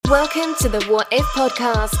Welcome to the What If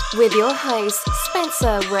podcast with your hosts,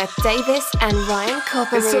 Spencer Worth Davis and Ryan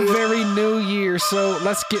Copperrood. It's a very new year, so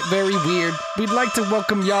let's get very weird. We'd like to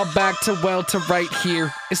welcome y'all back to right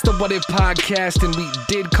here. It's the What If podcast, and we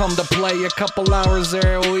did come to play a couple hours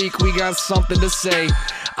there a week. We got something to say.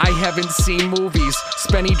 I haven't seen movies.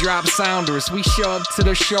 Spenny drop sounders. We show up to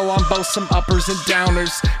the show on both some uppers and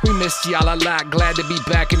downers. We missed y'all a lot. Glad to be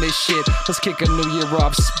back in this shit. Let's kick a new year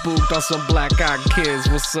off spooked on some Black Eyed Kids.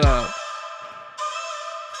 What's up?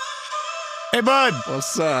 Hey, bud.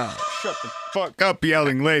 What's up? Shut the fuck up,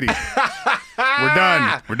 yelling lady. We're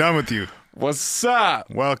done. We're done with you. What's up?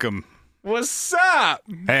 Welcome. What's up?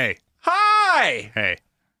 Hey. Hi. Hey.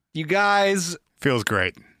 You guys. Feels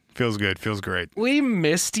great. Feels good. Feels great. We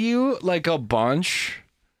missed you like a bunch.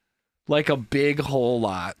 Like a big whole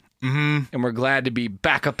lot. Mm-hmm. And we're glad to be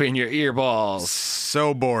back up in your earballs.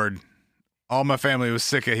 So bored. All my family was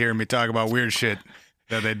sick of hearing me talk about weird shit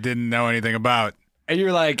that they didn't know anything about. And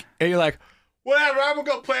you're like, whatever, I'm gonna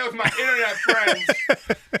go play with my internet friends.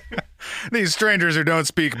 These strangers who don't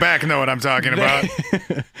speak back know what I'm talking about.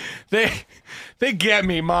 They get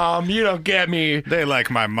me, Mom. You don't get me. They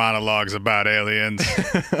like my monologues about aliens.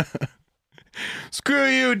 Screw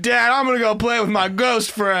you, Dad. I'm gonna go play with my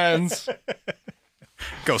ghost friends.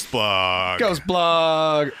 Ghost blog. Ghost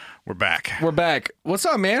blog. We're back. We're back. What's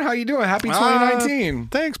up, man? How you doing? Happy 2019.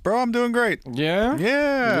 Thanks, bro. I'm doing great. Yeah?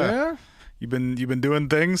 Yeah. You've been doing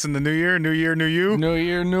things in the new year? New year, new you? New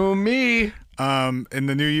year, new me. In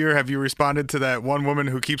the new year, have you responded to that one woman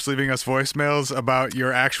who keeps leaving us voicemails about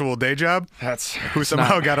your actual day job? Who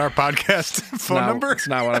somehow got our podcast phone number? It's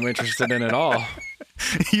not what I'm interested in at all.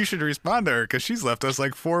 You should respond to her because she's left us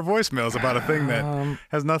like 4 voicemails about a thing that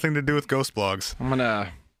has nothing to do with ghost blogs. I'm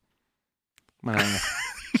gonna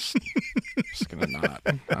just gonna not.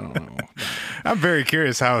 I don't know. I'm very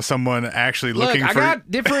curious how someone actually looking I got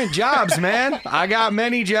different jobs, man. I got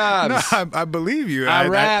many jobs. No, I believe you. I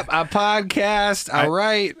rap, I podcast, I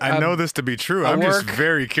write. I know this to be true. I'm just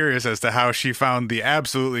very curious as to how she found the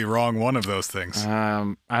absolutely wrong one of those things.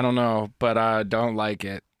 I don't know, but I don't like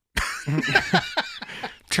it.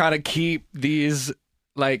 Try to keep these,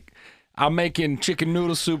 like, I'm making chicken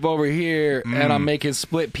noodle soup over here, and I'm making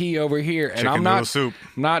split pea over here, and chicken noodle soup.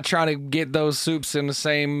 I'm not trying to get those soups in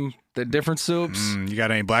the different soups. You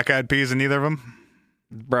got any black eyed peas in either of them?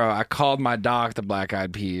 Bro, I called my doc the black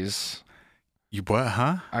eyed peas. You what,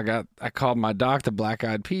 huh? I called my doc the black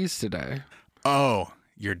eyed peas today. Oh,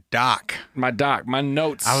 your doc. My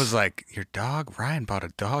notes. I was like, your dog? Ryan bought a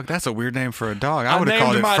dog? That's a weird name for a dog. I would have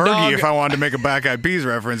called it my Fergie dog. if I wanted to make a black eyed peas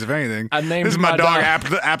reference, if anything. This is my dog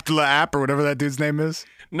Aptala App or whatever that dude's name is.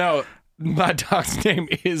 No, my dog's name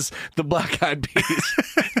is the Black Eyed Peas.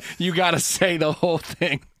 You gotta say the whole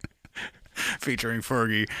thing. Featuring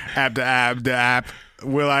Fergie, App,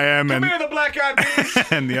 Will.i.am, Come here, the Black Eyed Peas.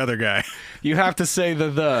 and the other guy. You have to say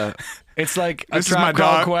the. It's like a This is my Tribe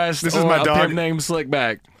Called dog. Quest This or is my a dog. pimp named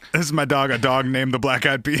Slickback. This is my dog, a dog named the Black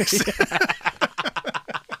Eyed Peas.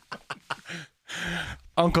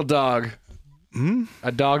 Uncle Dog.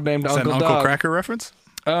 A dog named Is that Uncle an Dog. Uncle Cracker reference?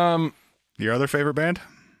 Your other favorite band?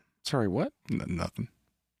 Sorry, what? Nothing.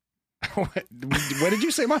 What did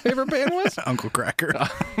you say my favorite band was? Uncle Cracker. Oh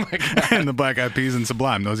my God. And the Black Eyed Peas and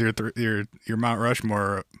Sublime. Those are your Mount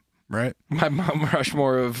Rushmore, right? My Mount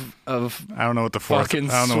Rushmore of I don't know what the fourth. fucking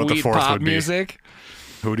I don't know what the sweet fourth pop would be. music.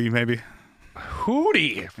 Hootie, maybe.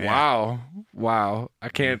 Hootie. Yeah. Wow. I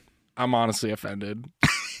can't. I'm honestly offended.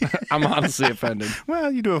 I'm honestly offended.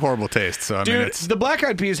 Well, you do have horrible taste, so I Dude, mean, it's the Black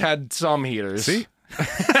Eyed Peas had some heaters. see.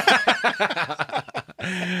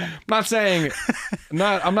 I'm not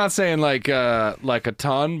saying like a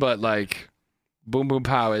ton, but like Boom Boom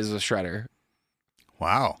Pow is a shredder.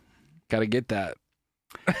 Wow. Gotta get that.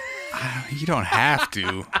 You don't have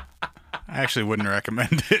to. I actually wouldn't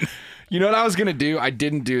recommend it. You know what I was gonna do? I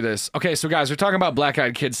didn't do this. Okay, so guys, we're talking about Black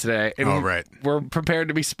Eyed Kids today. And Oh, right. We're prepared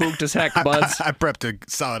to be spooked as heck, buds. I prepped a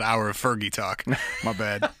solid hour of Fergie talk. My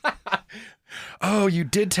bad. Oh, you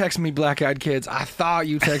did text me Black Eyed Kids. I thought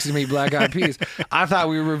you texted me Black Eyed Peas. I thought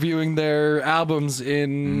we were reviewing their albums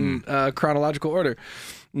in chronological order.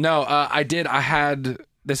 No, I did. I had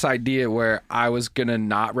this idea where I was going to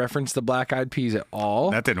not reference the Black Eyed Peas at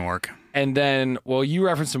all. That didn't work. And then, well, you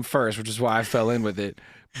referenced them first, which is why I fell in with it.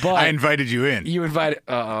 But I invited you in. You invited.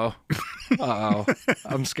 Uh-oh.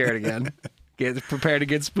 I'm scared again. Get prepared to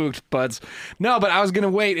get spooked, buds. No, but I was going to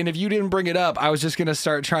wait, and if you didn't bring it up, I was just going to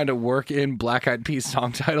start trying to work in Black Eyed Peas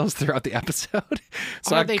song titles throughout the episode.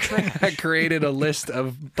 So I created a list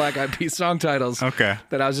of Black Eyed Peas song titles Okay.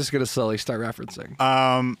 that I was just going to slowly start referencing.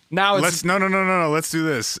 Now it's... No. Let's do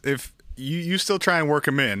this. If you still try and work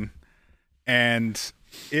them in, and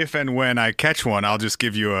if and when I catch one, I'll just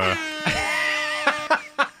give you a.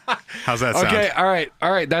 How's that sound? Okay, all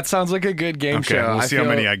right. That sounds like a good game show. We'll see how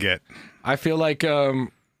many I get. I feel like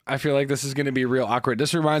this is going to be real awkward.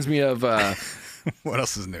 This reminds me of. What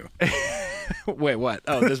else is new? Wait, what?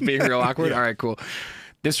 Oh, this being real awkward. Yeah. All right, cool.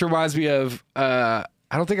 This reminds me of. I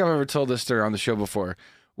don't think I've ever told this story on the show before.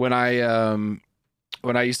 When I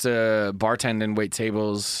used to bartend and wait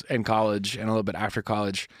tables in college and a little bit after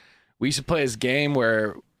college, we used to play this game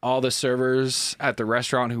where all the servers at the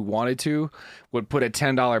restaurant who wanted to would put a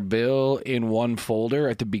 $10 bill in one folder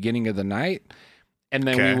at the beginning of the night. And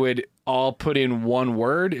then we would all put in one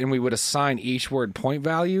word and we would assign each word point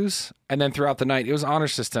values. And then throughout the night, it was an honor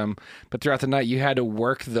system, but throughout the night, you had to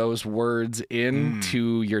work those words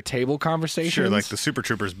into your table conversations. Sure, like the Super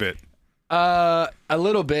Troopers bit. A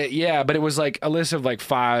little bit, yeah, but it was like a list of like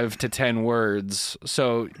 5 to 10 words.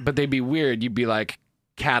 So, but they'd be weird. You'd be like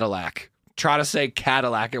Cadillac. Try to say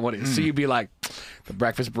Cadillac and what it is. So you'd be like, the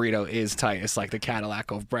breakfast burrito is tight. It's like the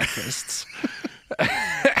Cadillac of breakfasts.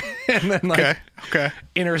 And then like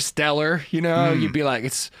Interstellar, you'd be like,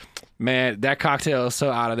 man, that cocktail is so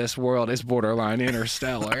out of this world. It's borderline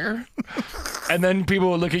interstellar. And then people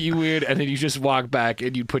would look at you weird, and then you just walk back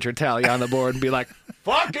and you'd put your tally on the board and be like,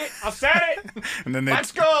 fuck it, I said it. And then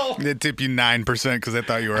let's go. They'd tip you 9% because they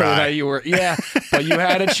thought you were high. Yeah, but you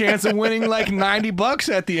had a chance of winning like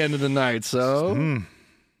 $90 at the end of the night. So,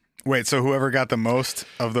 Wait, so whoever got the most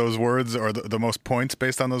of those words or the most points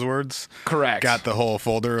based on those words, correct, got the whole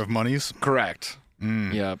folder of monies? Correct.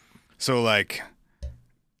 Yep. So like,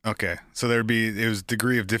 okay, so it was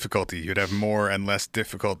degree of difficulty. You'd have more and less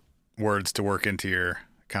difficult words to work into your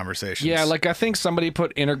conversations. Yeah, like I think somebody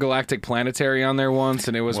put intergalactic planetary on there once,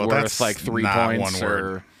 and it was worth like 3 points. One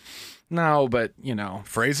word. No, but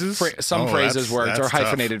phrases. Some phrases worked, or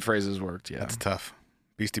hyphenated tough. Phrases worked. Yeah, that's tough.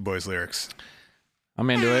 Beastie Boys lyrics. I'm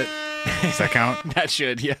into it. Does that count? That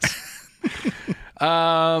should, yes.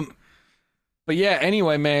 But yeah,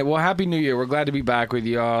 anyway, man. Well, Happy New Year. We're glad to be back with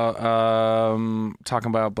y'all. Talking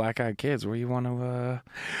about Black Eyed Kids. Where you want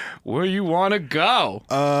to go?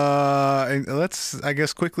 Let's, I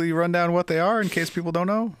guess, quickly run down what they are in case people don't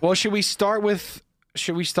know. Well, should we start with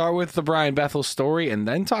the Brian Bethel story and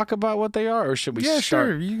then talk about what they are, or should we? Yeah,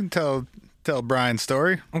 sure. You can tell Brian's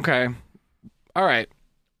story. Okay. All right.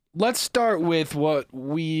 Let's start with what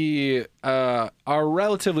we are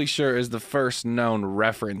relatively sure is the first known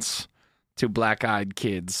reference to Black Eyed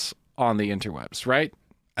Kids on the interwebs, right?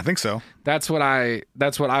 I think so. That's what I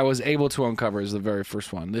was able to uncover as the very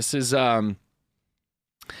first one. This is it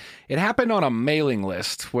happened on a mailing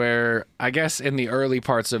list where I guess in the early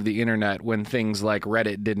parts of the internet, when things like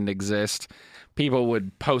Reddit didn't exist, people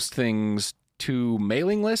would post things to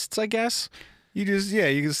mailing lists, I guess. You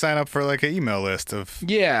can sign up for like an email list of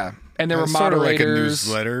and there were moderators, sort of like a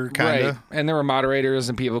newsletter kind of, right? And there were moderators,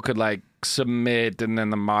 and people could like submit, and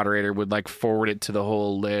then the moderator would like forward it to the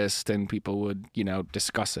whole list, and people would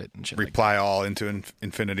discuss it and shit. Reply all into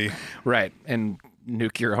infinity, right? And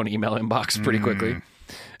nuke your own email inbox pretty quickly.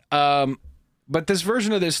 But this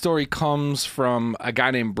version of this story comes from a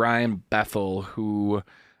guy named Brian Bethel who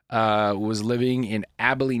was living in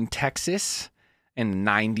Abilene, Texas in the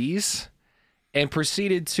 90s. And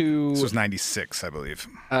proceeded to... This was 96, I believe.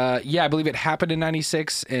 Yeah, I believe it happened in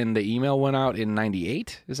 96, and the email went out in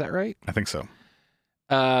 98. Is that right? I think so.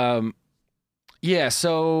 Yeah,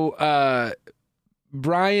 so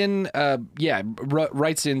Brian,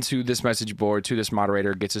 writes into this message board to this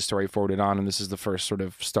moderator, gets his story forwarded on, and this is the first sort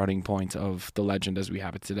of starting point of the legend as we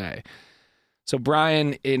have it today. So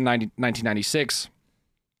Brian, in 1996,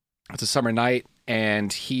 it's a summer night,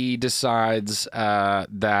 and he decides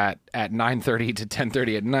that at 9:30 to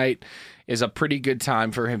 10:30 at night is a pretty good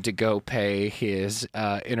time for him to go pay his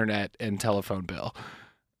internet and telephone bill.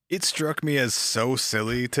 It struck me as so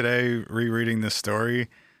silly today, rereading this story,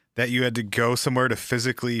 that you had to go somewhere to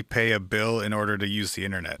physically pay a bill in order to use the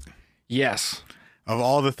internet. Yes. Of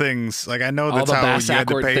all the things, like I know that's how you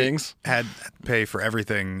had to pay for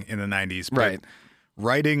everything in the 90s, but right.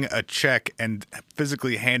 Writing a check and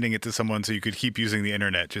physically handing it to someone so you could keep using the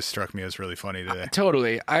internet just struck me as really funny today.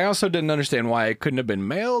 Totally. I also didn't understand why it couldn't have been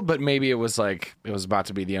mailed, but maybe it was like it was about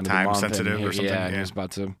to be the end of the month. Time sensitive or something. Yeah, and he was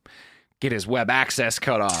about to get his web access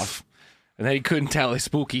cut off. And then he couldn't tell his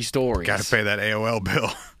spooky stories. Got to pay that AOL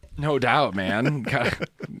bill. No doubt, man.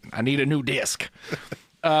 I need a new disc.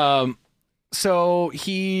 So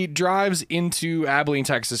he drives into Abilene,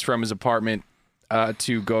 Texas from his apartment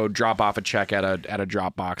to go drop off a check at a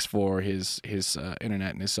drop box for his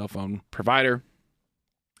internet and his cell phone provider.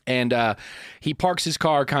 And he parks his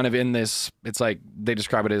car kind of in this, it's like they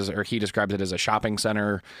describe it as, or he describes it as a shopping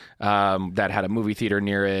center that had a movie theater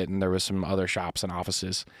near it, and there was some other shops and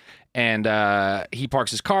offices. And he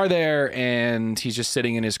parks his car there, and he's just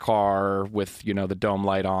sitting in his car with, you know, the dome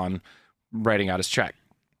light on, writing out his check.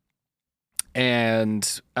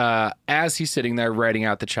 And as he's sitting there writing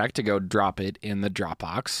out the check to go drop it in the drop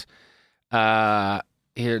box,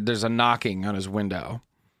 there's a knocking on his window.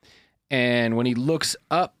 And when he looks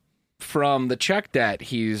up from the check that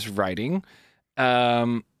he's writing,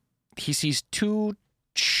 he sees two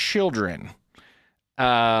children.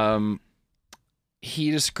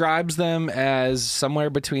 He describes them as somewhere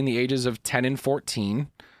between the ages of 10 and 14,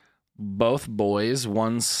 both boys,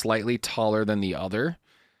 one slightly taller than the other.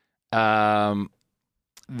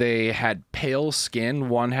 They had pale skin.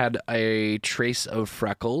 One had a trace of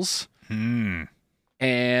freckles. And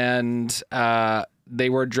they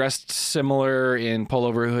were dressed similar in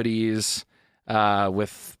pullover hoodies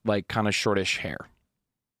with like kind of shortish hair.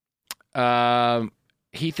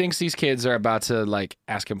 He thinks these kids are about to like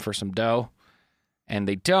ask him for some dough, and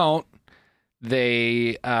they don't.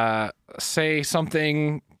 They say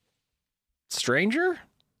something stranger.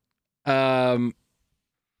 Well,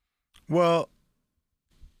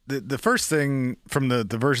 the first thing from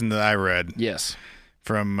the version that I read, yes,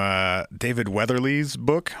 from David Weatherly's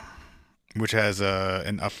book, which has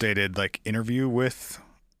an updated like interview with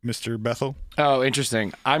Mr. Bethel. Oh,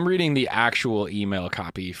 interesting. I'm reading the actual email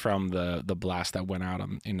copy from the blast that went out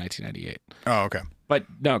in 1998. Oh, okay. But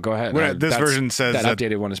no, go ahead. This version says that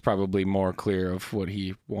updated one is probably more clear of what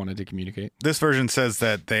he wanted to communicate. This version says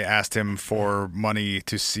that they asked him for money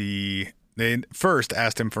to see. They first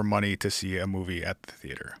asked him for money to see a movie at the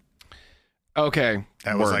theater. Okay.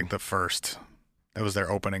 That was like the first. That was their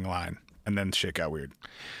opening line, and then shit got weird.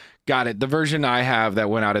 Got it. The version I have that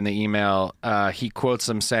went out in the email, he quotes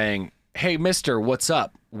them saying, "Hey, mister, what's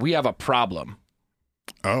up? We have a problem."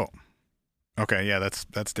 Oh. Okay, yeah,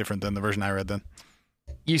 that's different than the version I read then.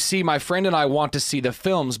 You see, my friend and I want to see the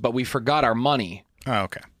films, but we forgot our money. Oh,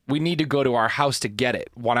 okay. We need to go to our house to get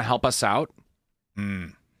it. Want to help us out?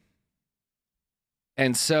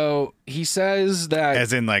 And so he says that...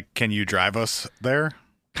 As in, like, can you drive us there?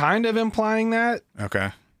 Kind of implying that.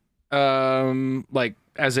 Okay. Like,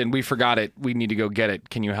 as in, we forgot it. We need to go get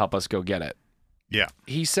it. Can you help us go get it? Yeah.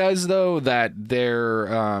 He says, though, that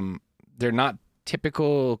they're not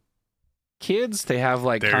typical kids. They have,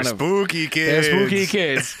 like, they're kind of... spooky kids. They're spooky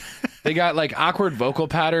kids. They got, like, awkward vocal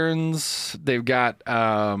patterns. They've got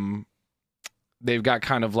kind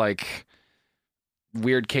of, like...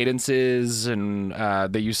 weird cadences, and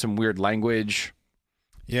they use some weird language.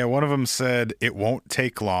 Yeah, one of them said it won't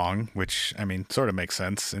take long, which, I mean, sort of makes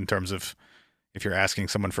sense in terms of if you're asking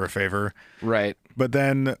someone for a favor. Right. But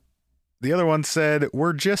then the other one said,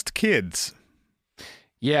 we're just kids.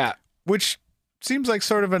 Yeah. Which seems like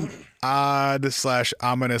sort of an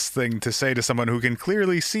odd/ominous thing to say to someone who can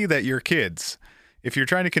clearly see that you're kids. If you're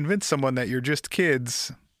trying to convince someone that you're just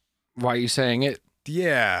kids. Why are you saying it?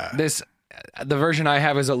 Yeah. The version I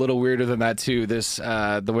have is a little weirder than that too.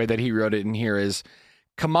 The way that he wrote it in here is,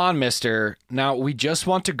 "Come on, mister. Now we just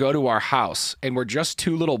want to go to our house, and we're just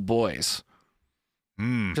two little boys."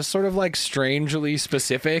 Just sort of like strangely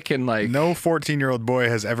specific, and like no 14-year-old boy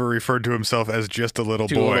has ever referred to himself as just a little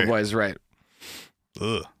two boy. Little boys, right?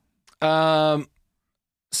 Ugh.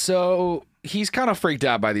 So he's kind of freaked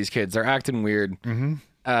out by these kids. They're acting weird.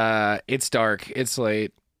 Mm-hmm. It's dark. It's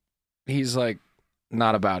late. He's like,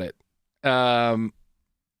 not about it.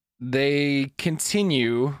 They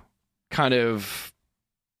continue kind of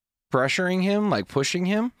pressuring him, like pushing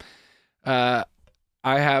him. I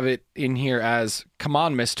have it in here as, "Come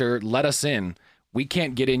on, mister, let us in. We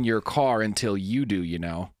can't get in your car until you do, you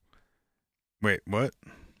know." Wait, what?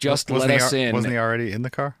 Just let us in. Wasn't he already in the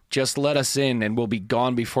car? Just let us in, and we'll be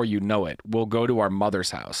gone before you know it. We'll go to our mother's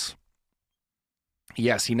house.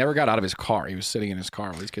 Yes, he never got out of his car. He was sitting in his car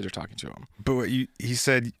while these kids are talking to him. But he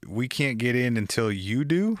said, we can't get in until you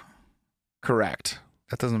do? Correct.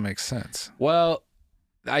 That doesn't make sense. Well,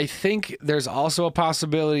 I think there's also a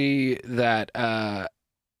possibility that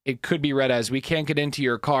it could be read as, we can't get into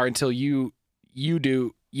your car until you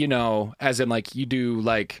do, you know, as in like you do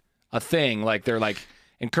like a thing. Like they're like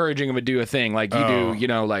encouraging him to do a thing. Like you do, you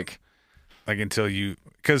know, like until you,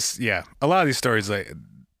 because yeah, a lot of these stories, like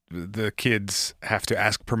the kids have to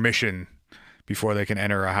ask permission before they can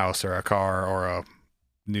enter a house or a car or a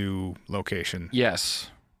new location. Yes.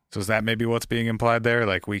 So is that maybe what's being implied there?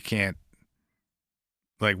 Like we can't,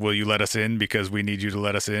 like, will you let us in because we need you to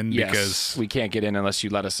let us in? Yes. Because we can't get in unless you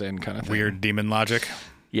let us in, kind of thing. Weird demon logic.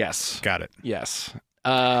 Yes. Got it. Yes.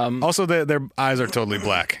 Also, their eyes are totally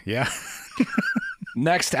black. Yeah.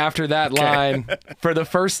 Next, after that line, for the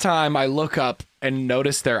first time, I look up and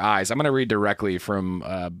notice their eyes. I'm going to read directly from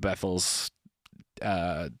Bethel's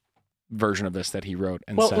version of this that he wrote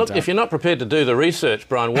and sent out. If you're not prepared to do the research,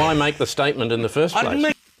 Brian, why make the statement in the first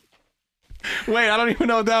place? Wait, I don't even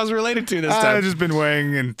know what that was related to this time. I've just been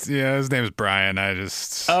weighing, and his name is Brian.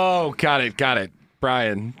 Oh, got it.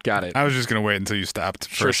 Brian, got it. I was just going to wait until you stopped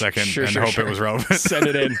for a second and hope it was relevant. Send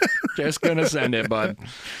it in. Just going to send it, bud.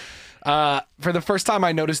 For the first time,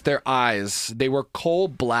 I noticed their eyes. They were coal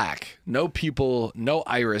black. No pupil, no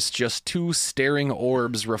iris, just two staring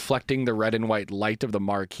orbs reflecting the red and white light of the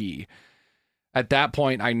marquee. At that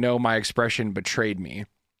point, I know my expression betrayed me.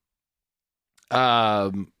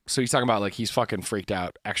 So he's talking about, like, he's fucking freaked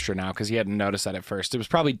out extra now because he hadn't noticed that at first. It was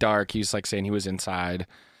probably dark. He's, like, saying he was inside.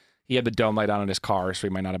 He had the dome light on in his car, so he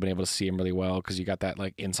might not have been able to see him really well because you got that,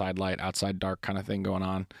 like, inside light, outside dark kind of thing going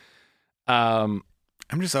on. I'm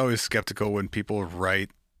just always skeptical when people write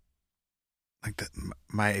like that.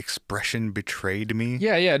 My expression betrayed me.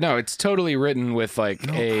 Yeah, no, it's totally written with like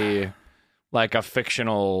a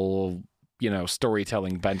fictional,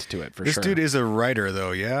 storytelling bent to it for sure. This dude is a writer,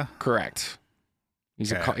 though. Yeah, correct.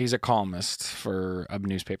 He's a columnist for a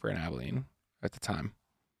newspaper in Abilene at the time.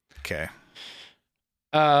 Okay.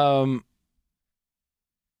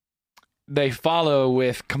 They follow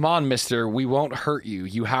with, "Come on, mister, we won't hurt you.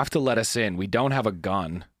 You have to let us in. We don't have a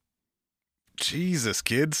gun." Jesus,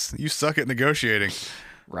 kids. You suck at negotiating.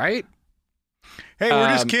 Right? Hey, we're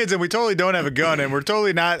just kids and we totally don't have a gun and we're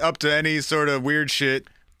totally not up to any sort of weird shit.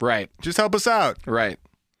 Right. Just help us out. Right.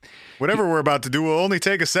 Whatever we're about to do will only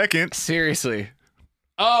take a second. Seriously.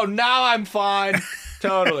 Oh, now I'm fine.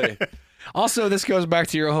 Totally. Also, this goes back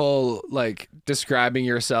to your whole, like, describing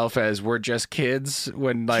yourself as we're just kids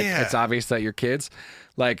when, like, It's obvious that you're kids.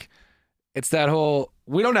 Like, it's that whole,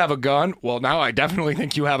 we don't have a gun. Well, now I definitely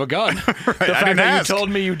think you have a gun. Right, the fact that you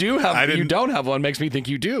told me you don't have one makes me think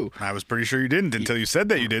you do. I was pretty sure you didn't until you said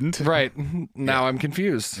that you didn't. Right. Now I'm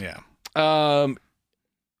confused. Yeah. On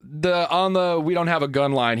the we don't have a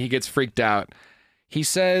gun line, he gets freaked out. He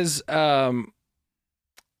says,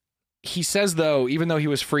 though, even though he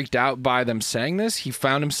was freaked out by them saying this, he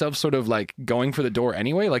found himself sort of like going for the door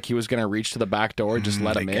anyway, like he was going to reach to the back door and just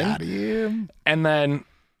let him in. Got him. And then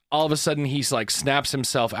all of a sudden he's like snaps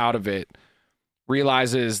himself out of it,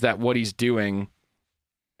 realizes that what he's doing,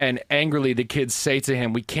 and angrily the kids say to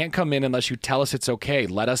him, "We can't come in unless you tell us it's okay.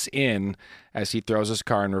 Let us in," as he throws his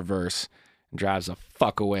car in reverse and drives the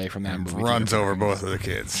fuck away from that movie. Runs over both of the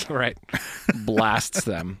kids. Right. Blasts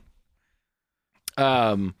them.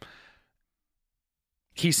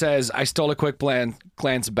 He says, "I stole a quick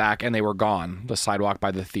glance back and they were gone. The sidewalk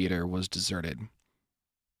by the theater was deserted."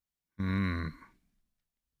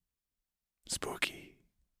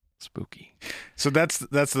 Spooky. So that's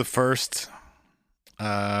the first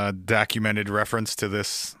documented reference to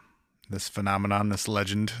this phenomenon, this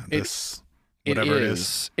legend, whatever it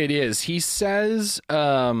is. It is. He says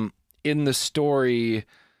in the story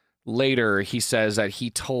later, he says that he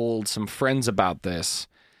told some friends about this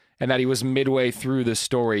and that he was midway through the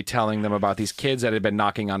story telling them about these kids that had been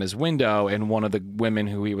knocking on his window, and one of the women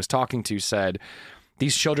who he was talking to said,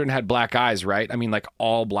 "These children had black eyes, right? I mean, like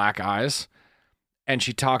all black eyes." And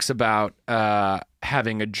she talks about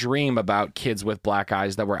having a dream about kids with black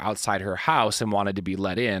eyes that were outside her house and wanted to be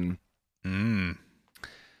let in.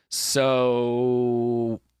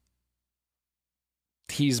 So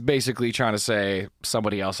he's basically trying to say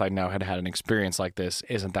somebody else I know had an experience like this.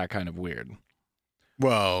 Isn't that kind of weird?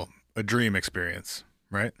 Well, a dream experience,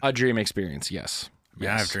 right? A dream experience, yes.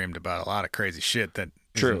 Yeah, Yes. I've dreamed about a lot of crazy shit that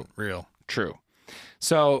True. isn't real. True.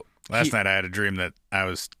 So Last night I had a dream that I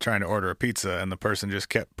was trying to order a pizza and the person just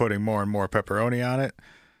kept putting more and more pepperoni on it.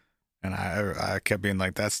 And I kept being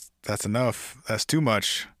like, that's enough. That's too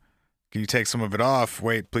much. Can you take some of it off?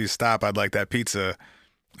 Wait, please stop. I'd like that pizza.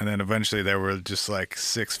 And then eventually there were just like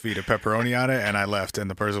 6 feet of pepperoni on it, and I left and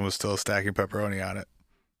the person was still stacking pepperoni on it.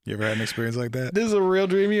 You ever had an experience like that? This is a real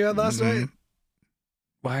dream you had last night?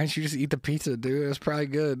 Why didn't you just eat the pizza, dude? It was probably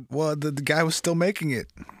good. Well, the guy was still making it.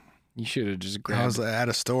 You should have just I grabbed was at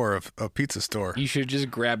a pizza store. You should have just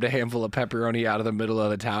grabbed a handful of pepperoni out of the middle of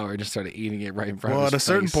the tower and just started eating it right in front of his Well, at a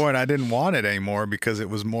certain face. point, I didn't want it anymore because it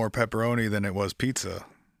was more pepperoni than it was pizza.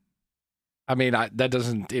 I mean, that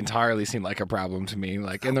doesn't entirely seem like a problem to me.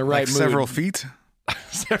 Like, in the right mood. Several feet?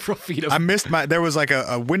 Several feet of... I missed there was like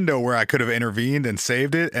a window where I could have intervened and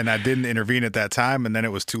saved it, and I didn't intervene at that time, and then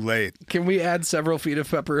it was too late. Can we add several feet of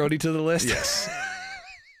pepperoni to the list? Yes.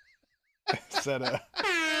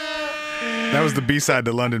 That was the B-side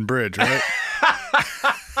to London Bridge, right?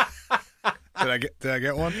 Did I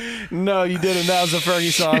get one? No, you didn't. That was a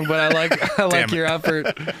Fergie song, but I like your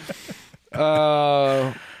effort.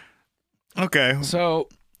 Okay. So,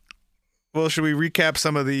 Well, should we recap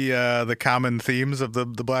some of the common themes of the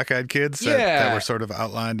Black-Eyed Kids that were sort of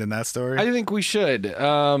outlined in that story? I think we should.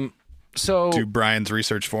 To Brian's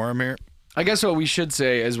research forum here. I guess what we should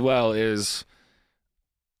say as well is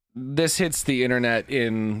this hits the internet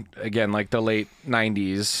in, again, like the late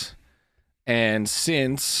 90s. And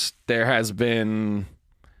since there has been,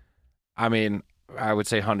 I mean, I would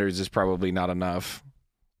say hundreds is probably not enough.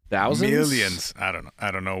 Thousands? Millions. I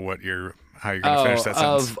don't know how you're going to finish that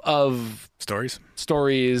sentence. Of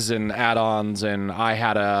stories and add-ons and I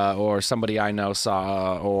had or somebody I know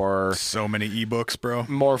saw or so many ebooks, bro.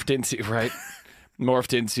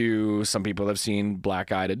 Morphed into some people have seen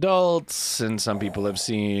black-eyed adults and some people have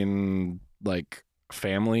seen like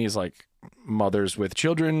families, like mothers with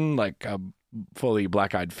children, like fully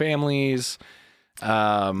black-eyed families.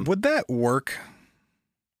 Would that work?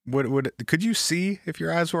 Could you see if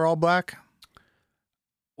your eyes were all black?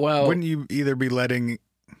 Well, wouldn't you either be letting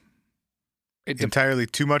entirely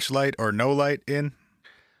too much light or no light in?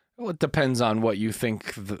 Well, it depends on what you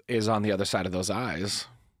think is on the other side of those eyes.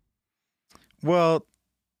 Well,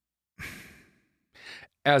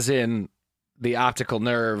 as in the optical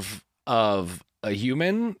nerve of a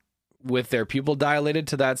human with their pupil dilated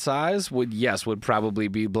to that size would probably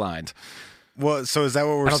be blind. Well, so is that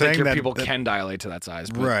what we're saying? I don't think your pupil can dilate to that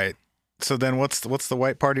size. But... Right. So then what's the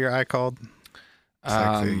white part of your eye called? It's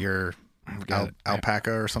like your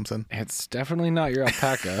alpaca or something? It's definitely not your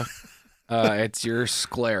alpaca. It's your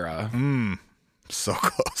sclera. So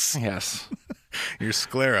close. Yes. Your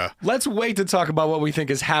sclera. Let's wait to talk about what we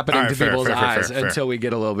think is happening to people's eyes until we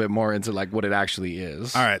get a little bit more into like what it actually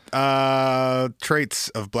is. All right. Traits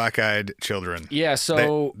of black-eyed children. Yeah,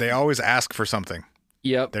 so... They always ask for something.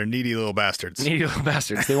 Yep. They're needy little bastards. Needy little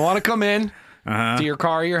bastards. They want to come in to your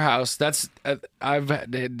car or your house. That's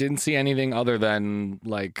didn't see anything other than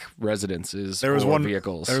like residences or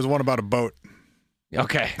vehicles. There was one about a boat.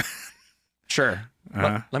 Okay. Sure.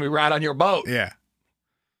 Let me ride on your boat. Yeah.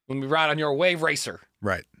 Let me ride on your wave racer.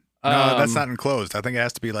 Right. No, that's not enclosed. I think it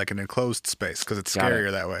has to be like an enclosed space because it's scarier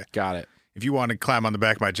that way. Got it. If you want to climb on the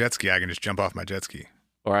back of my jet ski, I can just jump off my jet ski.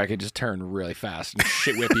 Or I could just turn really fast and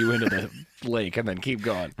shit whip you into the lake and then keep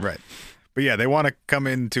going. Right. But yeah, they want to come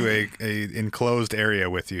into a enclosed area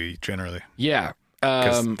with you generally. Yeah.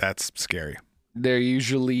 Because that's scary. They're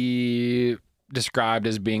usually described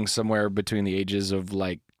as being somewhere between the ages of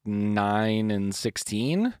like 9 and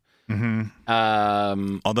 16.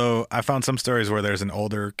 Mm-hmm. Although I found some stories where there's an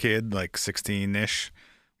older kid, like 16-ish,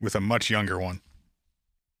 with a much younger one.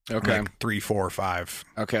 Okay. Like 3, 4, 5.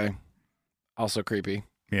 Okay. Also creepy.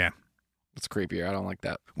 Yeah. It's creepier. I don't like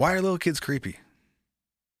that. Why are little kids creepy?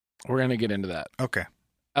 We're going to get into that. Okay.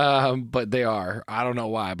 But they are. I don't know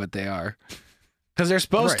why, but they are. Because they're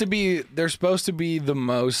supposed to be the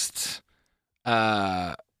most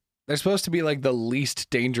they're supposed to be like the least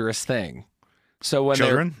dangerous thing. So when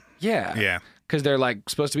children? Yeah. Because they're like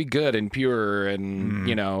supposed to be good and pure and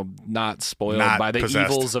not spoiled by the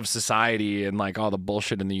evils of society and like all the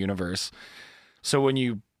bullshit in the universe. So when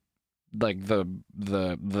you like the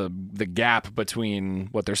gap between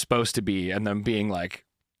what they're supposed to be and them being like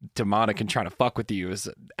demonic and trying to fuck with you is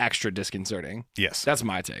extra disconcerting. Yes. That's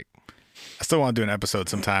my take. I still want to do an episode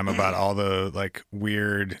sometime about all the like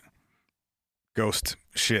weird ghost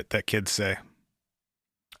shit that kids say.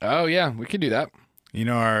 Oh yeah, we could do that. You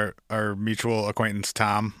know our mutual acquaintance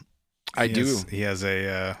Tom? He has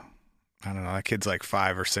a I don't know, that kid's like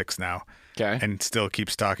 5 or 6 now. Okay. And still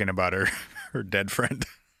keeps talking about her dead friend.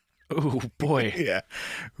 Oh boy. Yeah.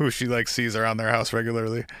 Who she like sees around their house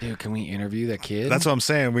regularly. Dude, can we interview that kid? That's what I'm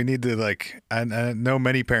saying. We need to like, I know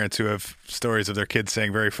many parents who have stories of their kids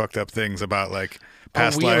saying very fucked up things about like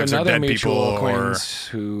past lives or dead people. Or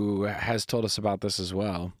who has told us about this as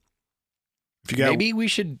well. Maybe we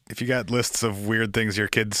should. If you got lists of weird things your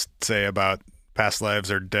kids say about past lives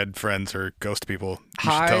or dead friends or ghost people,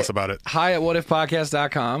 you should tell us about it. Hi at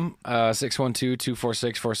whatifpodcast.com,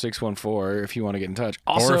 612-246-4614 if you want to get in touch.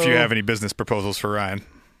 Also, or if you have any business proposals for Ryan.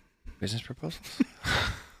 Business proposals?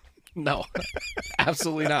 No,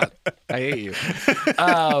 absolutely not. I hate you.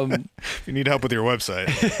 If you need help with your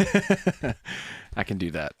website. I can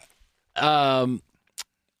do that.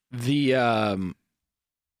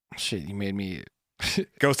 Shit, you made me...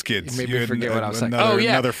 Ghost kids. You made me forget what I was saying.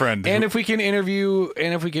 Another friend. And if we can interview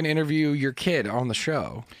your kid on the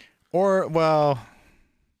show. Or, well,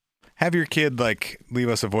 have your kid like leave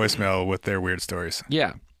us a voicemail with their weird stories.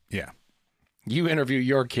 Yeah. Yeah. You interview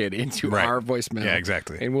your kid into our voicemail. Yeah,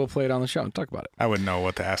 exactly. And we'll play it on the show and talk about it. I wouldn't know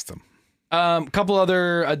what to ask them. Couple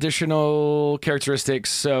other additional characteristics.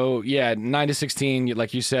 So yeah, 9 to 16,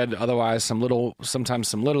 like you said. Otherwise, sometimes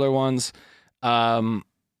some littler ones.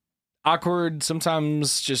 Awkward,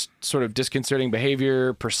 sometimes just sort of disconcerting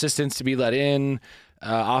behavior. Persistence to be let in.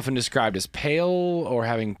 Often described as pale or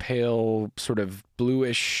having pale, sort of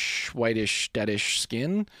bluish, whitish, deadish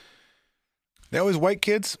skin. They always white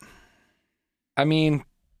kids. I mean,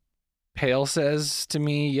 pale says to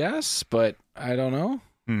me yes, but I don't know.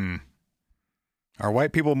 Are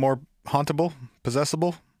white people more hauntable,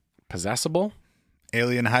 possessible, Hauntable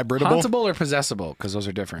alien hybridable? or possessible? Because those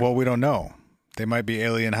are different. Well, we don't know. They might be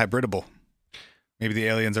alien hybridable. Maybe the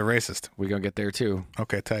aliens are racist. We're going to get there too.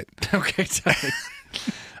 Okay, tight. Okay, tight.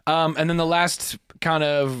 And then the last kind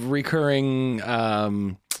of recurring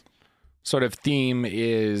sort of theme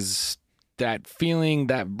is that feeling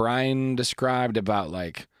that Brian described about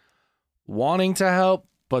like wanting to help,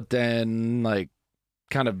 but then like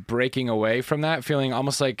kind of breaking away from that, feeling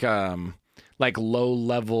almost like low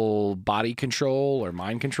level body control or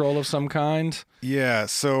mind control of some kind. Yeah.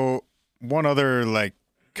 So one other like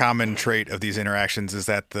common trait of these interactions is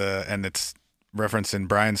that and it's referenced in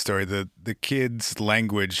Brian's story, the kids'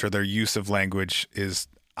 language or their use of language is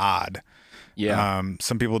odd. Yeah.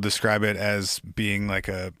 Some people describe it as being like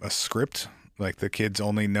a script, like the kids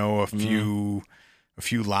only know a few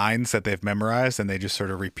lines that they've memorized and they just sort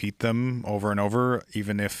of repeat them over and over,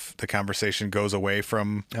 even if the conversation goes away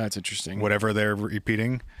from That's interesting. whatever they're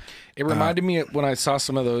repeating. It reminded me, when I saw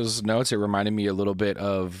some of those notes, it reminded me a little bit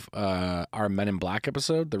of our Men in Black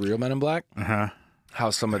episode, the real Men in Black. Uh-huh. How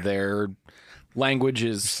some of their language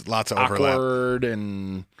is Lots of overlap. awkward,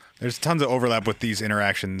 and There's tons of overlap with these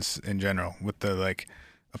interactions in general, with the like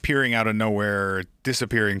appearing out of nowhere,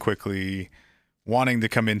 disappearing quickly, wanting to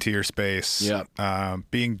come into your space,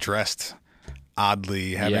 being dressed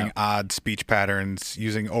oddly, having odd speech patterns,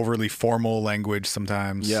 using overly formal language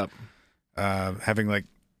sometimes, having like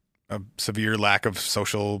a severe lack of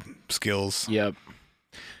social skills.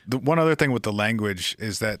 The one other thing with the language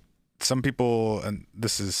is that some people, and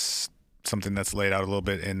this is something that's laid out a little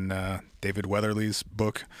bit in David Weatherly's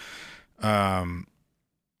book, some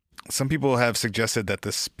people have suggested that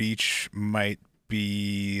the speech might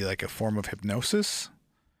be like a form of hypnosis.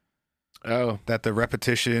 Oh, that the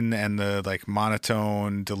repetition and the like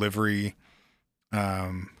monotone delivery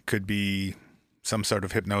could be some sort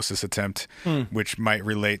of hypnosis attempt, which might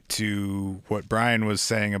relate to what Brian was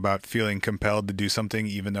saying about feeling compelled to do something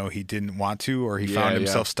even though he didn't want to, or he found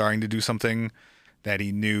himself starting to do something that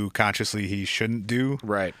he knew consciously he shouldn't do.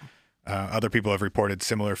 Right. Other people have reported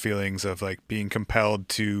similar feelings of like being compelled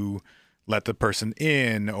to let the person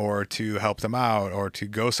in or to help them out or to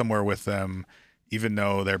go somewhere with them, even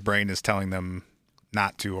though their brain is telling them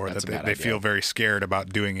not to, or That's that they feel very scared about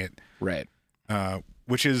doing it. Right.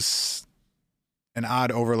 Which is an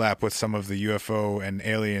odd overlap with some of the UFO and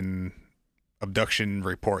alien abduction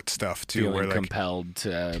report stuff too. Feeling where like compelled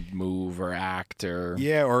to move or act or...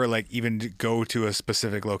 Yeah, or like even to go to a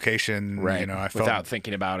specific location. Right. You know, I felt, without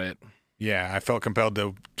thinking about it. Yeah, I felt compelled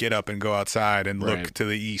to get up and go outside and look to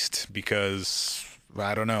the east because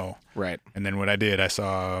I don't know. Right. And then when I did, I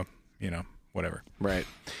saw, whatever. Right.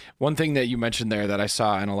 One thing that you mentioned there that I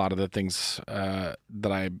saw in a lot of the things that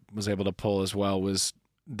I was able to pull as well was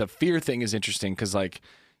the fear thing is interesting because, like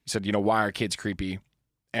you said, why are kids creepy?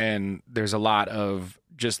 And there's a lot of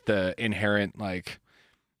just the inherent, like,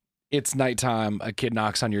 it's nighttime, a kid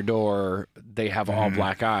knocks on your door, they have all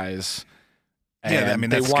black eyes.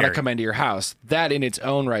 And they want to come into your house. That in its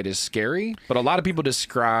own right is scary, but a lot of people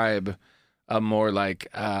describe a more like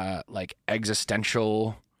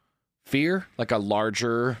existential fear, like a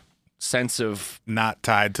larger sense of not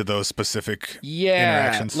tied to those specific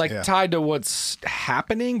interactions. Tied to what's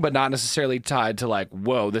happening, but not necessarily tied to like,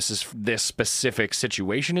 whoa, this specific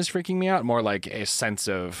situation is freaking me out. More like a sense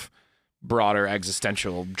of broader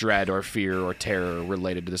existential dread or fear or terror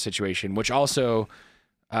related to the situation, which also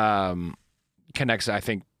connects, I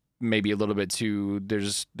think, maybe a little bit to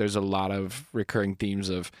there's a lot of recurring themes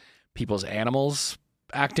of people's animals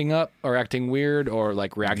acting up or acting weird or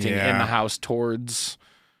like reacting in the house towards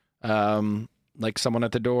like someone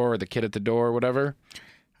at the door or the kid at the door or whatever.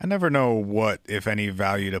 I never know what, if any,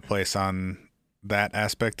 value to place on that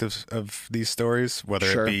aspect of these stories,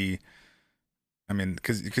 whether it be, I mean,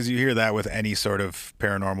 because you hear that with any sort of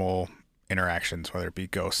paranormal interactions, whether it be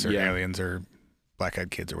ghosts or aliens or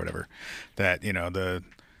black-eyed kids or whatever, that,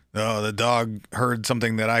 the dog heard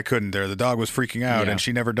something that I couldn't, or the dog was freaking out and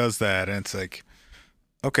she never does that. And it's like,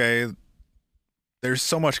 okay, there's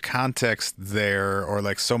so much context there or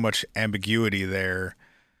like so much ambiguity there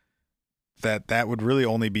that would really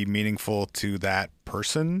only be meaningful to that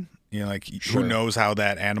person You know, like Sure. who knows how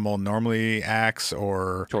that animal normally acts,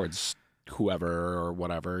 or Towards whoever or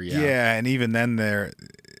whatever. yeah, and even then,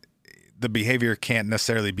 the behavior can't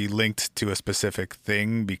necessarily be linked to a specific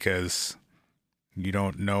thing because you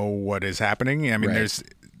don't know what is happening. I mean, Right.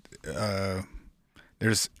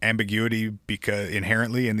 there's ambiguity because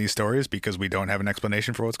inherently in these stories because we don't have an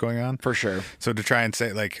explanation for what's going on. For sure. So to try and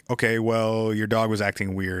say like, okay, well, your dog was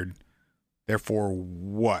acting weird, therefore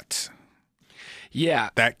what? Yeah.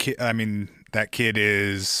 That kid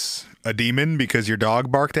is a demon because your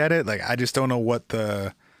dog barked at it. Like, I just don't know what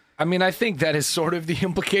the. I mean, I think that is sort of the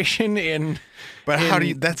implication in. But how do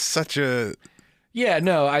you? That's such a. Yeah,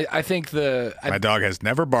 no, I think My dog has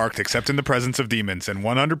never barked except in the presence of demons, and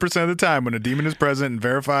 100% of the time when a demon is present and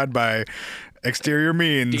verified by exterior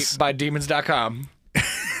means. by demons.com.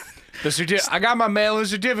 I got my mailing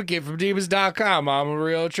certificate from demons.com. I'm a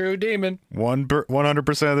real true demon.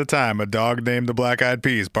 100% of the time, a dog named the Black Eyed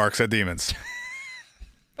Peas barks at demons.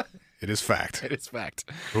 It is fact. It is fact.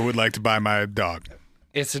 Who would like to buy my dog?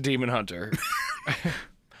 It's a demon hunter.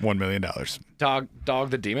 $1 million. Dog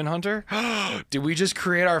the Demon Hunter? Did we just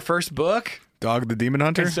create our first book? Dog the Demon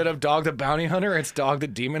Hunter? Instead of Dog the Bounty Hunter, it's Dog the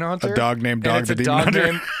Demon Hunter? A dog named And Dog it's the a Demon dog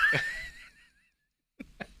Hunter? named-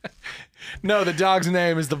 No, the dog's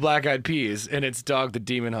name is the Black Eyed Peas, and it's Dog the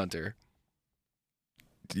Demon Hunter.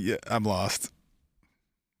 Yeah, I'm lost.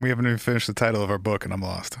 We haven't even finished the title of our book, and I'm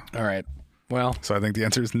lost. All right. Well, So I think the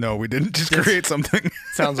answer is no. We didn't just create something.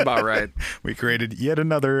 sounds about right. We created yet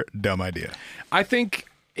another dumb idea. I think,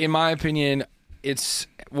 in my opinion, it's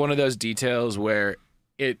one of those details where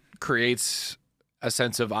it creates a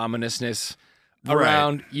sense of ominousness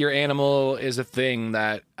around your animal is a thing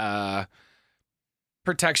that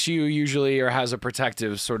protects you usually or has a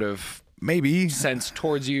protective sort of Maybe. sense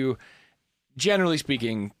towards you. Generally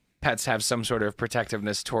speaking, pets have some sort of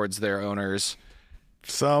protectiveness towards their owners.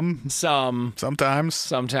 Sometimes.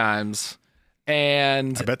 Sometimes.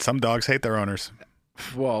 And, I bet some dogs hate their owners.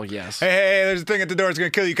 well, yes. Hey, there's a thing at the door. It's going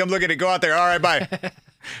to kill you. Come look at it. Go out there. All right, bye.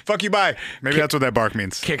 Fuck you, bye. Maybe that's what that bark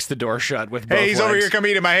means. Kicks the door shut with both Hey, he's over legs. here. Come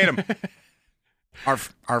eat him. I hate him.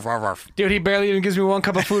 Arf, arf, arf, arf. Dude, he barely even gives me 1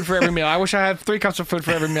 cup of food for every meal. I wish I had 3 cups of food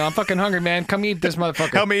for every meal. I'm fucking hungry, man. Come eat this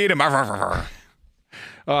motherfucker. Help me eat him. Arf, arf, arf, arf.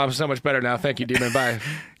 Oh, I'm so much better now. Thank you, demon. Bye.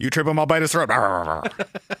 You trip him, I'll bite his throat. Arf, arf,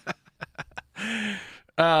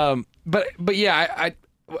 arf. But yeah, I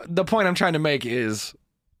the point I'm trying to make is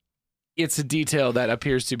it's a detail that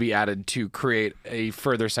appears to be added to create a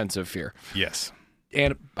further sense of fear. Yes.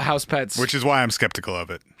 And house pets, Which is why I'm skeptical of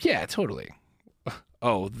it. yeah, totally.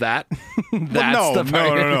 Oh, that? Well, That's the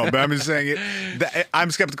part. no. But I'm just saying I'm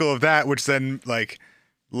skeptical of that, which then like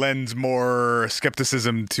lends more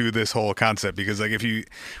skepticism to this whole concept because like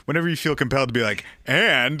whenever you feel compelled to be like,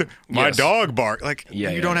 and my Yes. dog bark, like Yeah,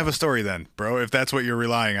 you yeah, don't yeah. have a story then, bro. If that's what you're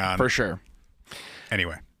relying on. For sure.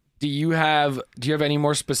 Anyway. Do you have any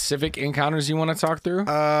more specific encounters you want to talk through?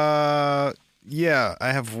 Yeah,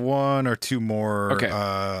 I have 1 or 2 more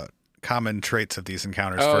Okay. common traits of these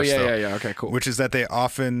encounters Oh, first, yeah, though. yeah. Okay, cool. Which is that they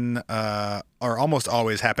often or almost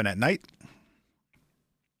always happen at night,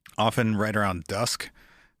 often right around dusk.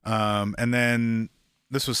 And then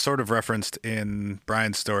this was sort of referenced in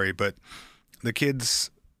Brian's story, but the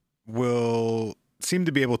kids will seem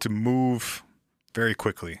to be able to move very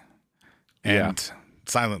quickly and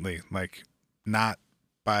silently, like not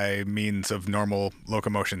by means of normal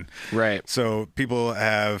locomotion. Right. So people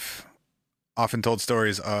have often told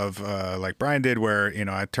stories of like Brian did where, you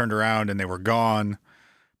know, I turned around and they were gone,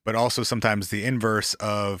 but also sometimes the inverse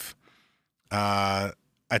of I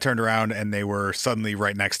turned around and they were suddenly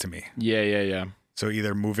right next to me. Yeah. So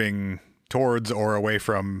either moving towards or away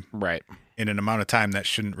from Right. in an amount of time that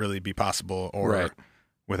shouldn't really be possible or Right.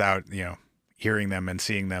 without, you know, hearing them and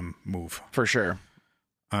seeing them move. For sure.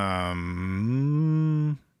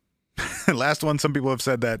 Last one, some people have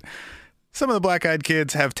said that some of the black-eyed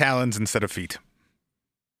kids have talons instead of feet.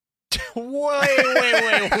 Wait.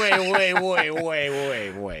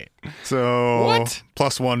 So What?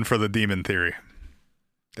 +1 for the demon theory.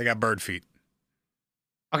 They got bird feet.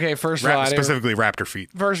 Okay, first of all, Specifically raptor feet.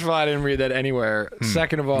 I didn't read that anywhere.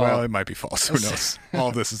 Second of all, Well, it might be false. Who knows? All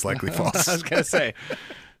of this is likely false. I was gonna say,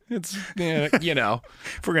 it's you know,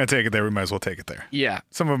 If we're gonna take it there, we might as well take it there. yeah.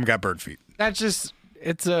 Some of them got bird feet. That's just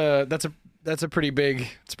that's a pretty big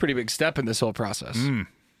step in this whole process.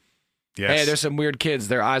 Yes. Hey, there's some weird kids.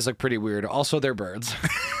 Their eyes look pretty weird. Also, they're birds.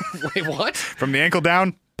 Wait, what? From the ankle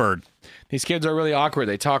down, bird. These kids are really awkward.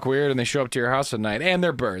 They talk weird and they show up to your house at night, and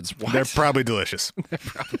they're birds. What? They're probably delicious. They're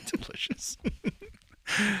probably delicious.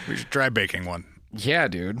 We should try baking one. Yeah,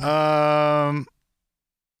 dude. I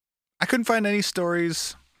couldn't find any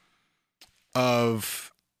stories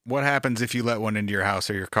of what happens if you let one into your house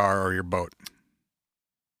or your car or your boat?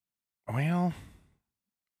 Well,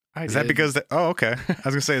 Is that because oh, okay. I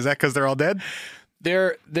was gonna say, is that because they're all dead?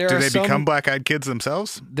 there Do are they some, become black-eyed kids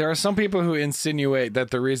themselves? There are some people who insinuate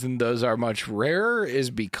that the reason those are much rarer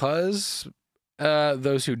is because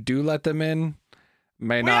those who do let them in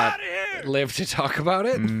may not live to talk about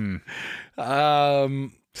it.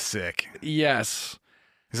 Sick. Yes.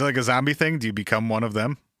 Is it like a zombie thing? Do you become one of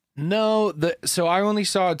them? No, so I only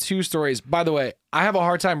saw 2 stories. By the way, I have a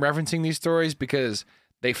hard time referencing these stories because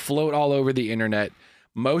they float all over the internet.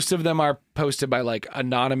 Most of them are posted by like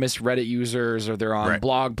anonymous Reddit users, or they're on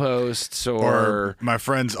blog posts, or my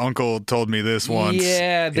friend's uncle told me this once.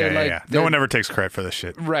 Yeah, they're no one ever takes credit for this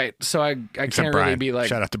shit. Right. So I can't Brian. really be like,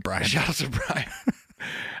 shout out to Brian. Shout out to Brian.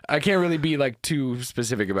 I can't really be like too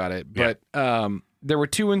specific about it, but there were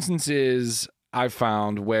 2 instances I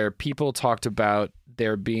found where people talked about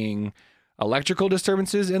there being electrical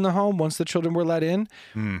disturbances in the home once the children were let in,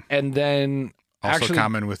 and then Also actually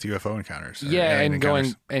common with UFO encounters. Yeah, and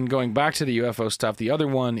encounters. going back to the UFO stuff, the other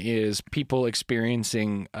one is people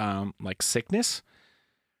experiencing like sickness.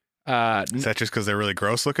 Is that just because they're really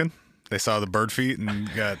gross looking? They saw the bird feet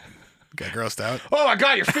and got grossed out. Oh my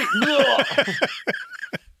God, your feet!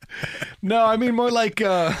 No, I mean more like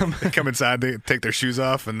They come inside, they take their shoes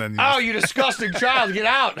off, and then you disgusting child, get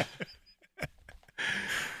out!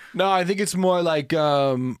 No, I think it's more like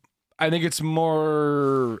I think it's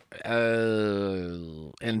more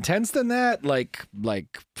intense than that, like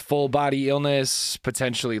full body illness,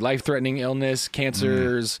 potentially life-threatening illness,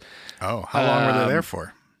 cancers. Oh, how long were they there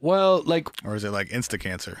for? Well, like, or is it like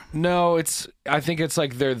insta-cancer? No, I think it's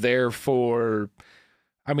like they're there for,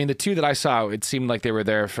 I mean, the 2 that I saw, it seemed like they were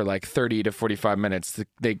there for like 30 to 45 minutes.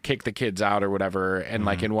 They kicked the kids out or whatever. And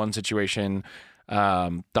like in one situation,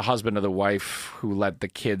 the husband of the wife who let the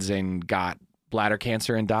kids in got bladder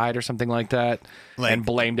cancer and died or something like that, and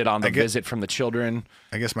blamed it on the visit from the children.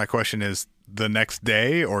 I guess my question is, the next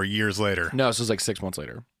day or years later? No, this was like 6 months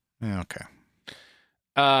later. Yeah, okay.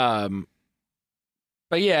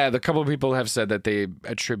 But yeah, the couple of people have said that they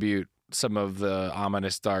attribute some of the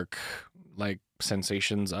ominous dark like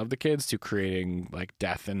sensations of the kids to creating like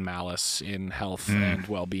death and malice in health and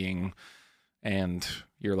well-being and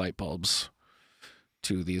your light bulbs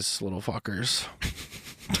to these little fuckers.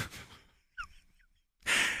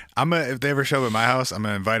 If they ever show up at my house, I'm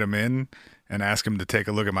gonna invite them in and ask them to take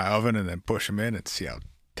a look at my oven and then push them in and see how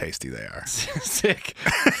tasty they are. Sick.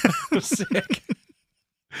 Sick.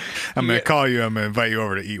 I'm gonna call you. I'm gonna invite you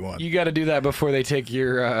over to eat one. You got to do that before they take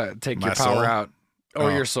your power soul? out, or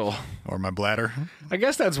your soul, or my bladder. I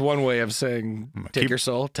guess that's one way of saying take your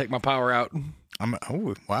soul, take my power out.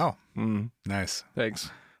 Oh wow, nice. Thanks.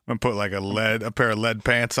 I'm gonna put like a pair of lead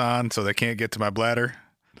pants on so they can't get to my bladder,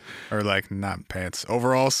 or like not pants,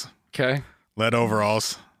 overalls. Okay. Lead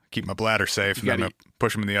overalls. Keep my bladder safe, and I'm gonna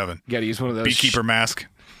push them in the oven. You got to use one of those beekeeper mask.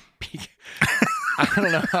 I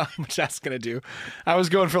don't know how much that's gonna do. I was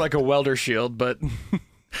going for like a welder shield, but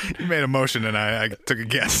you made a motion and I took a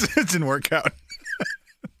guess. It didn't work out.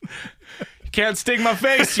 You can't sting my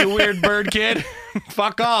face, you weird bird kid.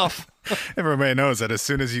 Fuck off. Everybody knows that as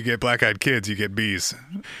soon as you get black-eyed kids, you get bees.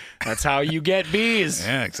 That's how you get bees.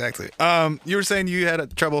 Yeah, exactly. You were saying you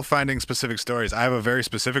had trouble finding specific stories. I have a very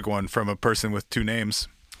specific one from a person with 2 names.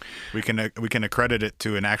 We can accredit it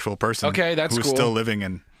to an actual person. Okay, that's who's cool. Still living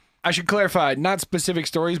in. I should clarify, not specific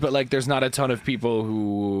stories, but like there's not a ton of people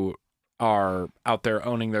who are out there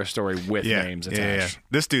owning their story with names attached. Yeah.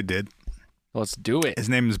 This dude did. Let's do it. His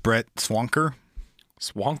name is Brett Swanker.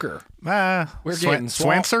 Swanker. We're getting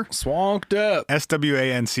Swancer? Swanked up.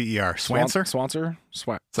 Swancer. Swancer?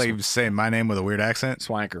 Swancer? It's like you saying my name with a weird accent.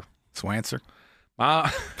 Swanker. Swancer.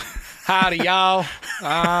 Howdy, y'all.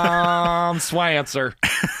 I'm Swancer.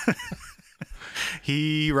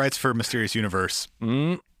 He writes for Mysterious Universe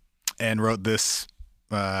and wrote this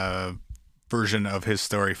version of his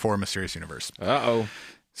story for Mysterious Universe. Uh-oh.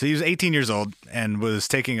 So he was 18 years old and was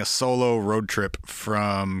taking a solo road trip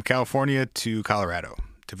from California to Colorado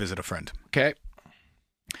to visit a friend. Okay.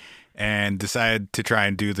 And decided to try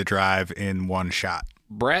and do the drive in one shot.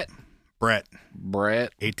 Brett.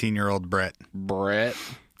 18-year-old Brett.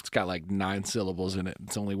 It's got like 9 syllables in it.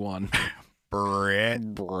 It's only one. Brett.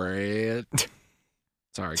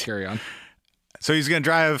 Sorry, carry on. So he's going to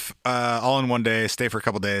drive all in one day, stay for a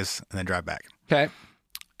couple days, and then drive back. Okay.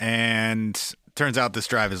 And turns out this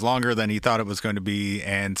drive is longer than he thought it was going to be.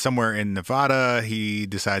 And somewhere in Nevada, he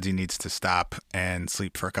decides he needs to stop and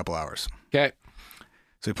sleep for a couple hours. Okay.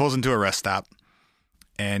 So he pulls into a rest stop,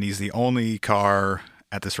 and he's the only car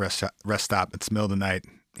at this rest stop. It's the middle of the night.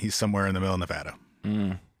 He's somewhere in the middle of Nevada.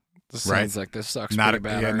 This Right. sounds like this sucks Not pretty a,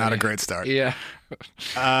 bad yeah, not a already. great start. Yeah.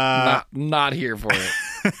 Not here for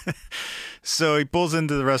it. So he pulls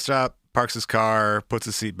into the rest stop, parks his car, puts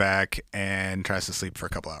his seat back, and tries to sleep for a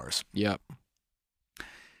couple hours. Yep.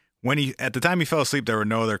 At the time he fell asleep, there were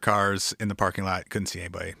no other cars in the parking lot. Couldn't see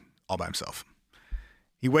anybody, all by himself.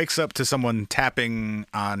 He wakes up to someone tapping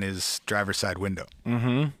on his driver's side window.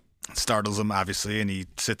 Mm-hmm. Startles him, obviously, and he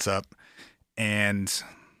sits up, and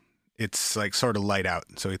it's like sort of light out.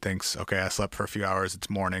 So he thinks, okay, I slept for a few hours. It's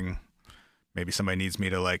morning. Maybe somebody needs me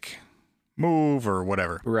to like move or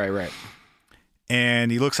whatever. Right.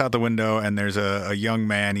 And he looks out the window, and there's a young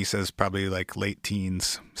man, he says probably like late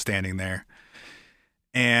teens, standing there.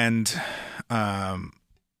 And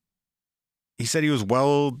he said he was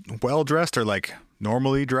well dressed, or like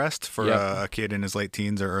normally dressed for a kid in his late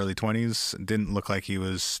teens or early 20s. Didn't look like he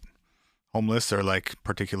was homeless or like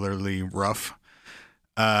particularly rough.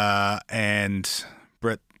 And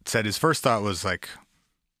Brett said his first thought was like,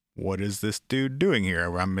 what is this dude doing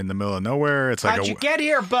here? I'm in the middle of nowhere. It's like, how'd you get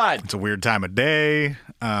here, bud? It's a weird time of day.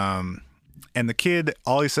 And the kid,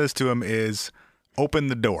 all he says to him is, open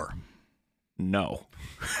the door. No.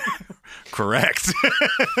 Correct.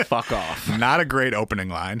 Fuck off. Not a great opening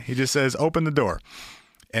line. He just says, open the door.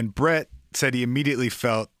 And Brett said he immediately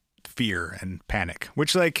felt fear and panic,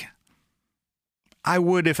 which, like, I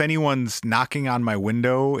would if anyone's knocking on my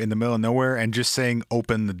window in the middle of nowhere and just saying,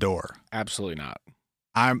 open the door. Absolutely not.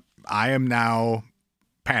 I am now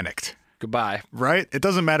panicked. Goodbye. Right? It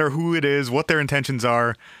doesn't matter who it is, what their intentions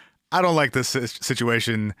are. I don't like this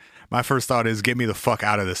situation. My first thought is, get me the fuck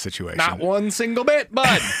out of this situation. Not one single bit,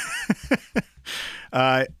 bud.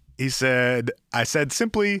 He said, I said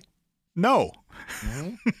simply, no.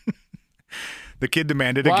 The kid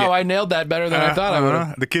demanded again. Wow, I nailed that better than I thought I would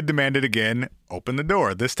have. The kid demanded again, open the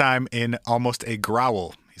door, this time in almost a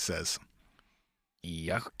growl, he says.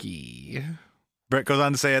 Yucky. Brett goes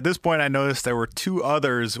on to say, at this point, I noticed there were two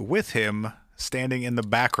others with him standing in the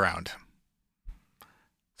background.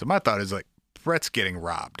 So my thought is like, Brett's getting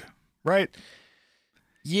robbed, right?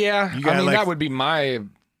 Yeah, You got, I mean, like- that would be my...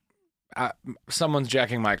 someone's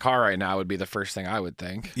jacking my car right now would be the first thing I would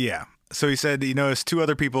think. Yeah. So he said he noticed two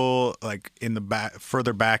other people like in the back,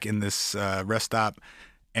 further back in this rest stop,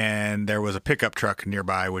 and there was a pickup truck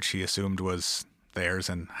nearby, which he assumed was theirs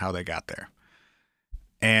and how they got there.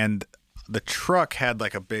 And the truck had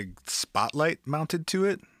like a big spotlight mounted to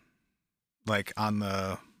it, like on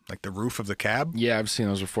the roof of the cab. Yeah, I've seen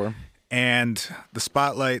those before. And the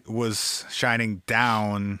spotlight was shining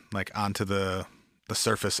down like onto the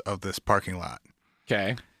surface of this parking lot.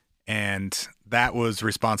 Okay. And that was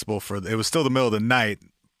responsible for, it was still the middle of the night,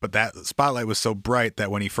 but that spotlight was so bright that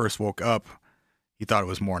when he first woke up, he thought it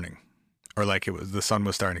was morning, or like it was, the sun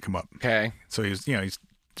was starting to come up. Okay. So he was, he's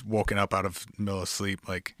woken up out of the middle of sleep,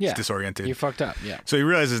 like Yeah. he's disoriented. You fucked up, yeah. So he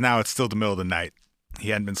realizes now it's still the middle of the night.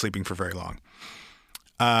 He hadn't been sleeping for very long.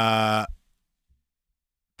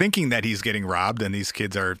 Thinking that he's getting robbed and these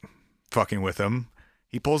kids are fucking with him,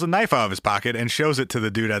 he pulls a knife out of his pocket and shows it to the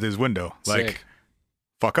dude at his window. Like, Sick.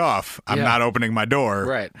 fuck off. I'm Yeah. not opening my door.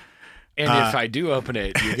 Right. And if I do open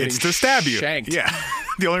it, you're getting It's to stab you. shanked. Yeah.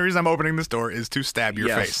 The only reason I'm opening this door is to stab your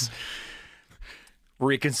Yes. face.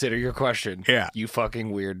 Reconsider your question. Yeah. You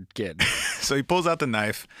fucking weird kid. So he pulls out the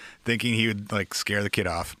knife, thinking he would like scare the kid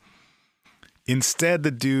off. Instead,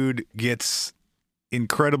 the dude gets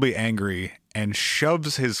incredibly angry and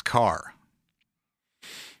shoves his car.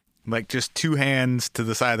 Like just two hands to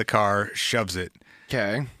the side of the car, shoves it.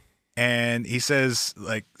 Okay. And he says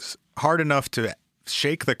like hard enough to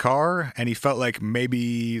shake the car, and he felt like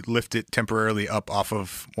maybe lift it temporarily up off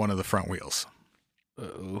of one of the front wheels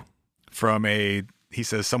Uh-oh. from a, he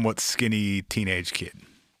says, somewhat skinny teenage kid.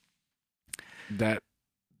 That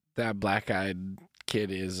black-eyed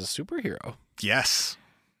kid is a superhero. Yes.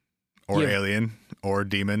 Or Yeah. alien or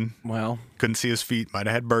demon. Well, Couldn't see his feet. Might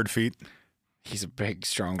have had bird feet. he's a big,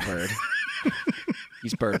 strong bird.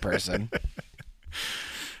 He's bird person.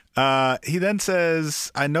 He then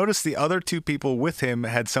says, I noticed the other two people with him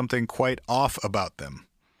had something quite off about them.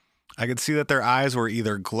 I could see that their eyes were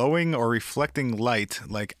either glowing or reflecting light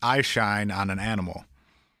like eye shine on an animal.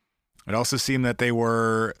 It also seemed that they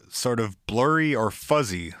were sort of blurry or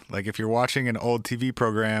fuzzy, like if you're watching an old TV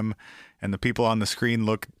program and the people on the screen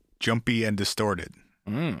look jumpy and distorted.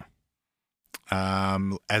 Mm.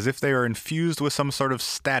 As if they were infused with some sort of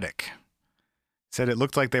static. Said it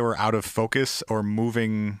looked like they were out of focus or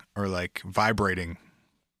moving or like vibrating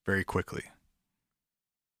very quickly.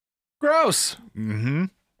 Gross. Mm-hmm.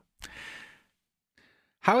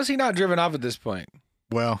 How is he not driven off at this point?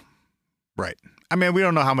 Well, right. I mean, we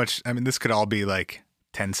don't know how much. I mean, this could all be like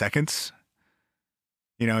 10 seconds.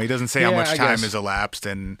 You know, he doesn't say how Yeah, much I time guess. has elapsed,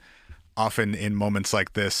 and often in moments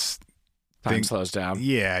like this, Time slows down.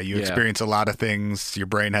 yeah, you Yeah. experience a lot of things. Your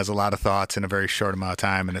brain has a lot of thoughts in a very short amount of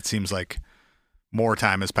time, and it seems like more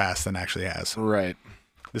time has passed than actually has. Right.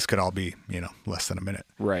 This could all be, less than a minute.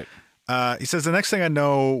 Right. He says, the next thing I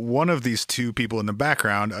know, one of these two people in the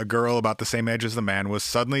background, a girl about the same age as the man, was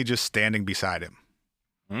suddenly just standing beside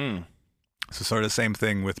him. So sort of the same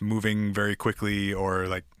thing with moving very quickly or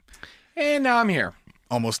like And now I'm here.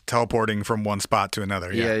 almost teleporting from one spot to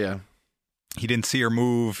another. Yeah. He didn't see her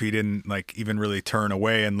move. He didn't like even really turn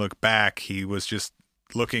away and look back. He was just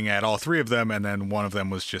looking at all three of them, and then one of them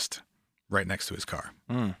was just right next to his car.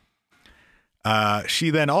 She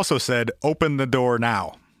then also said, "Open the door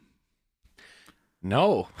now."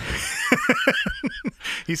 No.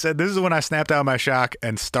 He said, "This is when I snapped out of my shock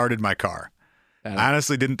and started my car. And I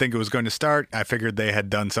honestly didn't think it was going to start. I figured they had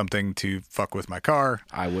done something to fuck with my car."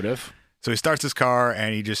 I would have. So he starts his car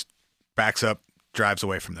and he just backs up, drives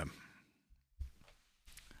away from them.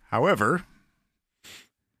 However,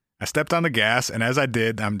 I stepped on the gas, and as I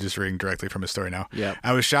did, I'm just reading directly from his story now. Yep.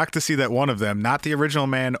 I was shocked to see that one of them, not the original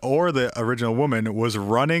man or the original woman, was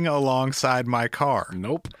running alongside my car.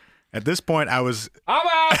 Nope. At this point, I was I'm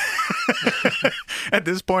out. at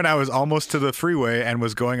this point I was almost to the freeway and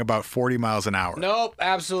was going about 40 miles an hour. Nope.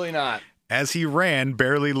 Absolutely not. As he ran,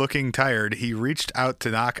 barely looking tired, he reached out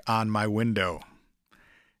to knock on my window.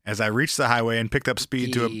 As I reached the highway and picked up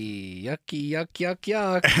speed to yucky,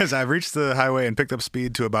 yuck. As I reached the highway and picked up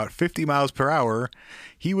speed to about 50 miles per hour,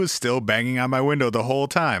 he was still banging on my window the whole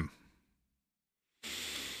time.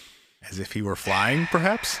 As if he were flying,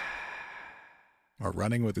 perhaps? Or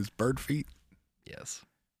running with his bird feet? Yes.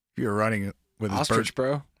 If you were running with his Ostrich,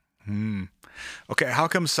 bro. Okay, how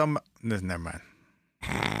come never mind.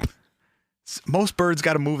 Most birds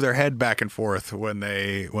got to move their head back and forth when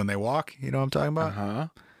they walk. You know what I'm talking about? Uh-huh.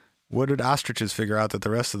 What did ostriches figure out that the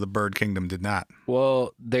rest of the bird kingdom did not?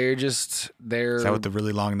 Well, their Is that what the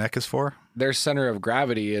really long neck is for? their center of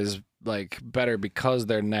gravity is like better because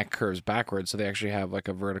their neck curves backwards, so they actually have like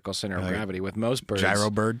a vertical center of Like gravity. With most birds, Gyro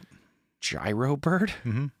bird? gyro bird.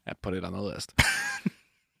 Mm-hmm. I put it on the list.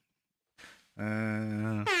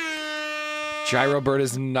 Uh, Gyro bird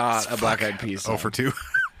is not a black-eyed peas song. 0 for 2.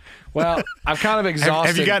 Well, I've kind of exhausted.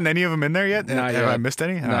 Have you gotten any of them in there yet? Not Have yet. I missed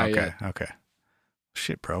any? Not okay. yet. Okay.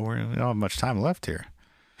 Shit, bro. We don't have much time left here.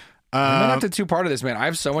 I'm gonna have to two-part of this, man. I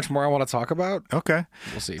have so much more I want to talk about. Okay.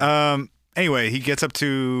 We'll see. Anyway, he gets up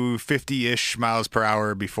to 50-ish miles per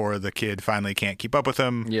hour before the kid finally can't keep up with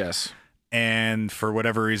him. Yes. And for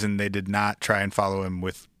whatever reason, they did not try and follow him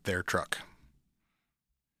with their truck.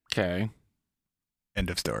 Okay. End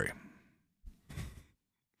of story.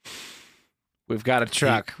 We've got a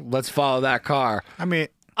truck. Let's follow that car I mean,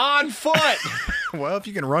 on foot. well, if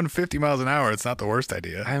you can run 50 miles an hour, it's not the worst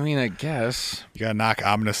idea. I mean, I guess. You gotta knock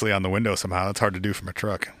ominously on the window somehow. It's hard to do from a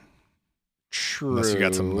truck. True. Unless you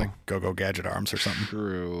got some like go-go gadget arms or something.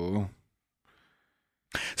 True.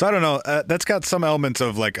 So I don't know. That's got some elements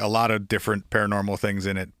of like a lot of different paranormal things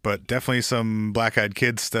in it, but definitely some Black-Eyed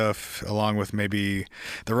Kids stuff, along with maybe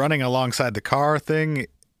the running alongside the car thing.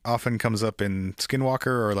 Often comes up in Skinwalker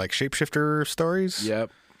or like Shapeshifter stories. Yep.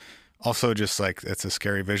 Also, just like it's a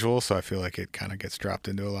scary visual, so I feel like it kind of gets dropped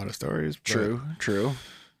into a lot of stories. But True.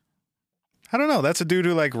 I don't know. That's a dude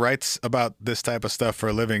who like writes about this type of stuff for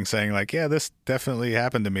a living, saying like, "Yeah, this definitely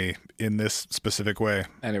happened to me in this specific way."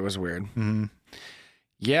 And it was weird. Mm-hmm.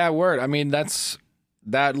 Yeah, word. I mean, that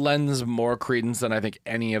lends more credence than I think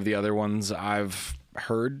any of the other ones I've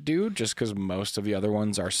heard do, just because most of the other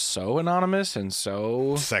ones are so anonymous and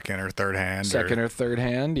so Second or third hand. or third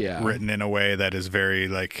hand. Yeah. Written in a way that is very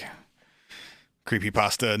like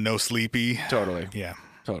creepypasta, no sleepy. Totally. Yeah.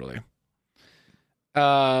 Totally.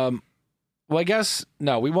 Well, I guess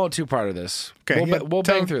no, we won't two-part of this. Okay. We'll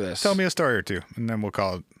bang through this. Tell me a story or two, and then we'll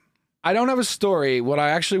call it. I don't have a story. What I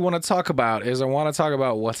actually want to talk about is I want to talk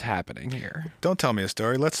about what's happening here. Don't tell me a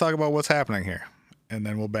story. Let's talk about what's happening here, and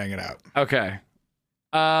then we'll bang it out. Okay.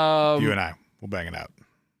 You and I, we'll bang it out.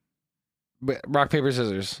 Rock, paper,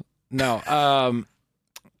 scissors. No.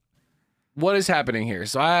 What is happening here?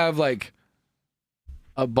 So I have like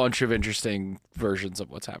a bunch of interesting versions of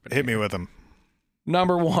what's happening. Hit me with them.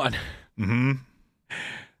 Number one. Mm-hmm.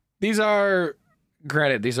 These are,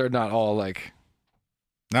 granted, these are not all like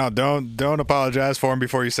No, don't apologize for them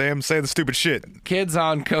before you say them. Say the stupid shit. kids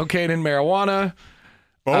on cocaine and marijuana.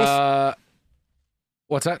 Both?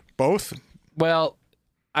 What's that? Both? Well,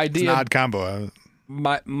 It's an odd combo.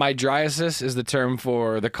 Mydriasis is the term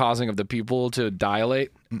for the causing of the pupil to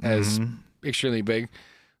dilate as extremely big.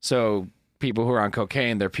 So people who are on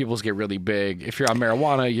cocaine, their pupils get really big. If you're on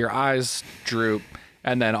marijuana, your eyes droop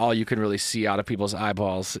and then all you can really see out of people's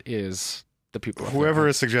eyeballs is the people. Whoever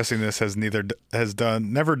is suggesting this has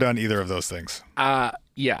never done either of those things.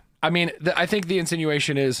 Yeah. I mean, I think the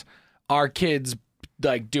insinuation is, are kids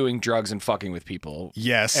like doing drugs and fucking with people?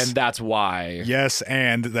 Yes. And that's why. Yes,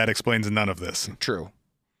 and that explains none of this. True.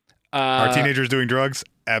 Are teenagers doing drugs?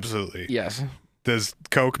 Absolutely. Yes. Does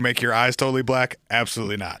Coke make your eyes totally black?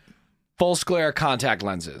 Absolutely not. Full sclera contact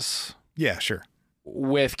lenses Yeah, sure.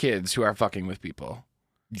 with kids who are fucking with people.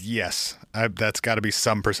 Yes. That's got to be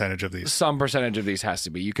some percentage of these. Some percentage of these has to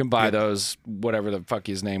be. You can buy those, whatever the fuck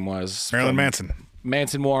his name was. Marilyn Manson.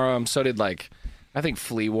 Manson wore them. So did, like, I think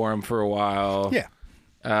Flea wore them for a while. Yeah.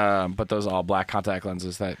 But those all black contact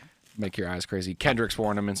lenses that make your eyes crazy. Kendrick's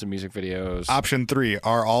worn them in some music videos. Option 3,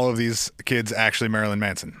 are all of these kids actually Marilyn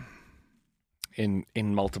Manson? In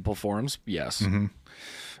multiple forms, yes.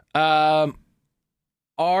 Mm-hmm.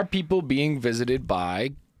 Are people being visited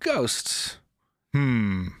by ghosts?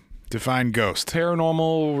 Define ghost.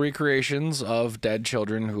 Paranormal recreations of dead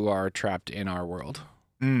children who are trapped in our world.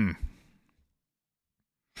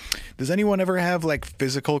 Does anyone ever have like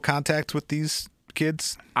physical contact with these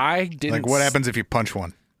kids? I didn't. Like, what happens if you punch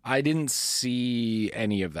one? I didn't see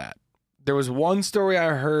any of that. There was one story I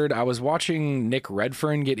heard. I was watching Nick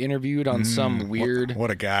Redfern get interviewed on some weird,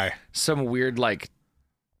 what a guy, some weird like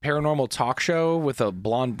paranormal talk show with a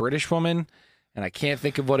blonde British woman, and I can't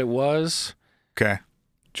think of what it was. Okay,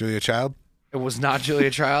 Julia Child. It was not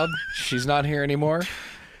Julia Child. She's not here anymore.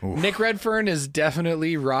 Oof. Nick Redfern is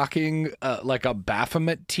definitely rocking like a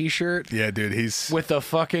Baphomet t-shirt. Yeah, dude, he's with a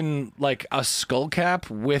fucking like a skull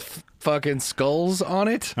cap with fucking skulls on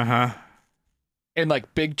it. And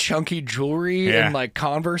like big chunky jewelry and like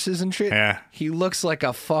Converses and shit. Yeah. He looks like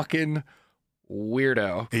a fucking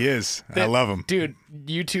weirdo. He is. I love him. Dude,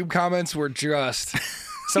 YouTube comments were just...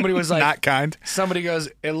 Somebody was like... Not kind. Somebody goes,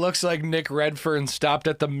 it looks like Nick Redfern stopped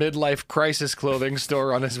at the midlife crisis clothing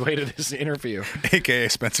store on his way to this interview. AKA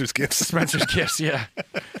Spencer's Gifts. Spencer's Gifts, yeah.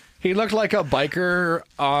 He looked like a biker,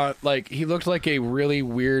 like he looked like a really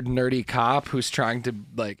weird, nerdy cop who's trying to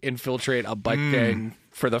like infiltrate a bike gang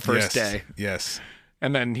for the first day. Yes.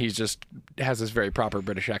 And then he just has this very proper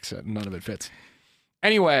British accent and none of it fits.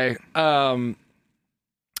 Anyway,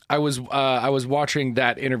 I was watching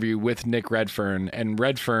that interview with Nick Redfern, and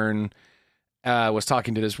Redfern was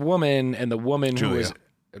talking to this woman, and the woman Julia. who was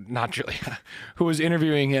not Julia, who was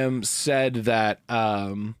interviewing him said that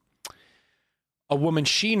a woman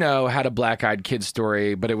she know had a black-eyed kid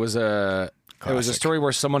story, but it was a story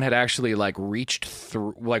where someone had actually like reached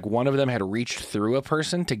through, like one of them had reached through a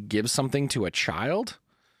person to give something to a child.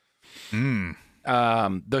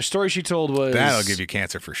 The story she told was that'll give you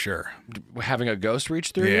cancer for sure. Having a ghost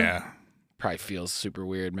reach through you? Yeah. Probably feels super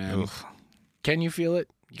weird, man. Ugh. Can you feel it?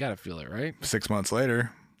 You gotta feel it, right? 6 months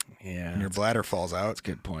later, Yeah. and your bladder falls out. That's a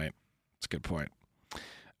good point. It's a good point.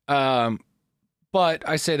 But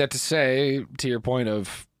I say that to say, to your point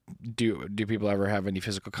of do people ever have any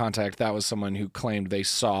physical contact? That was someone who claimed they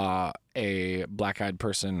saw a black-eyed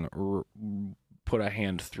person put a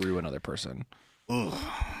hand through another person. Ugh.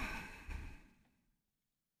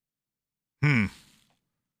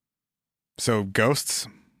 So ghosts?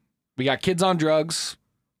 We got kids on drugs.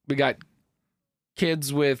 We got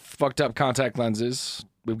kids with fucked up contact lenses.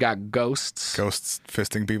 We've got ghosts. Ghosts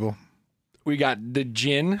fisting people? We got the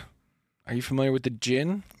jinn. Are you familiar with the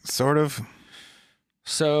jinn? Sort of.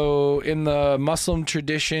 So in the Muslim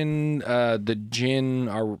tradition, the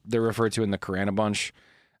jinn they're referred to in the Quran a bunch.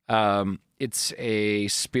 It's a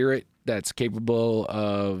spirit that's capable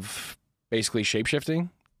of basically shapeshifting,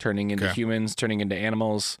 turning into humans, turning into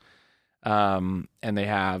animals. And they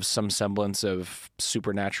have some semblance of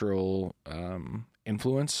supernatural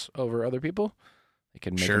influence over other people. They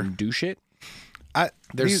can make them do shit.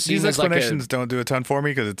 These explanations don't do a ton for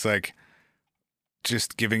me because it's like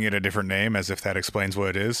just giving it a different name as if that explains what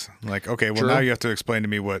it is. Like, okay, well, now you have to explain to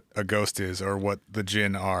me what a ghost is or what the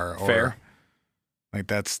jinn are. Or, Fair. Like,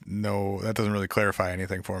 that doesn't really clarify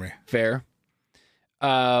anything for me. Fair.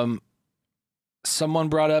 Someone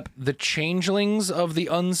brought up the changelings of the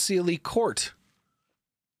Unseelie Court.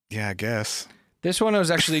 Yeah, I guess. This one was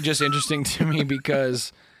actually just interesting to me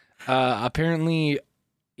because apparently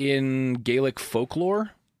in Gaelic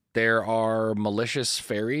folklore, there are malicious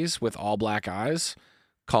fairies with all black eyes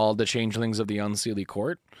called the changelings of the Unseelie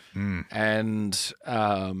Court. And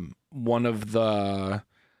one of the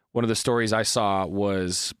stories I saw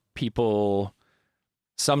was people,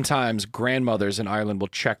 sometimes grandmothers in Ireland will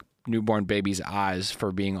check newborn babies' eyes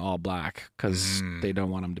for being all black because they don't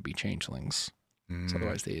want them to be changelings. So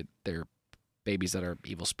otherwise they're babies that are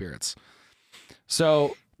evil spirits.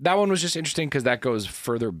 So that one was just interesting because that goes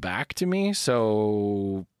further back to me.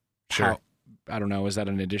 So Sure. I don't know. Is that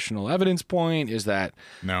an additional evidence point? Is that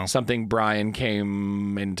No. something Brian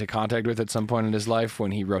came into contact with at some point in his life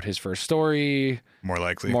when he wrote his first story? More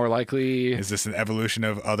likely. More likely, Is this an evolution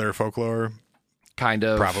of other folklore? kind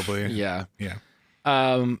of. Probably. Yeah. Yeah.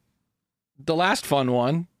 The last fun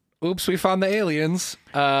one. Oops, we found the aliens.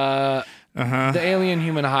 Uh-huh. The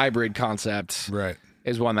alien-human hybrid concept Right.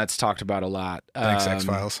 is one that's talked about a lot. Thanks,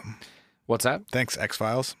 X-Files. What's that? Thanks,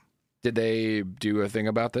 X-Files. Did they do a thing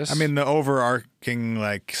about this? I mean, the overarching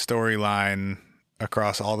like storyline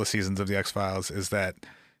across all the seasons of the X-Files is that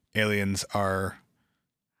aliens are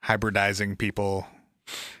hybridizing people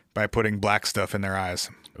by putting black stuff in their eyes,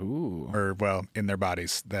 ooh, or well, in their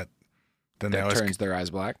bodies. That then they that always turns their eyes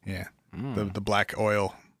black. yeah, Mm. the black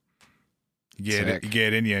oil. You Sick.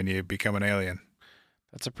 get in you and you become an alien.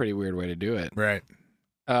 That's a pretty weird way to do it. Right.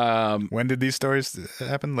 When did these stories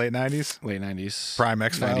happen? Late 90s? Late 90s. Prime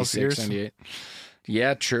X-Files 96, years? 98.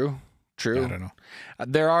 Yeah, true. I don't know.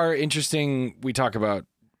 There are interesting, we talk about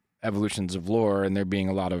evolutions of lore and there being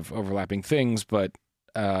a lot of overlapping things, but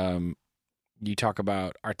you talk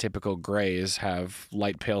about our typical grays have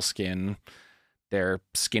light pale skin. They're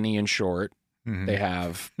skinny and short. Mhm. They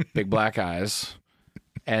have big black eyes.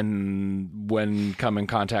 And when come in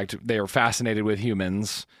contact, they are fascinated with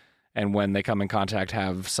humans. And when they come in contact,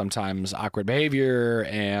 have sometimes awkward behavior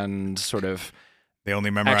and sort of They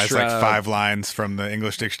only memorize extra- like 5 lines from the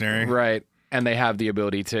English dictionary. right. And they have the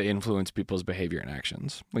ability to influence people's behavior and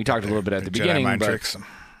actions. We talked a little bit at the Jedi beginning, mind but tricks.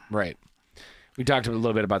 right. We talked a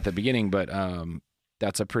little bit about the beginning, but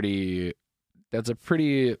that's a pretty.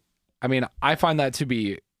 I mean, I find that to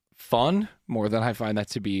be fun more than I find that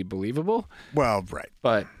to be believable. Well, right.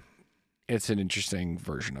 But it's an interesting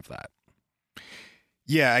version of that.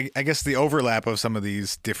 Yeah, I guess the overlap of some of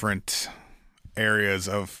these different areas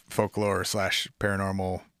of folklore /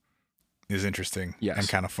 paranormal is interesting Yes. and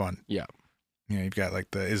kind of fun. Yeah. You know, you've got like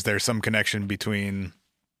is there some connection between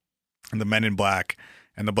the Men in Black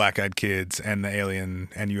and the Black Eyed Kids and the alien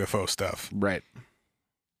and UFO stuff? Right.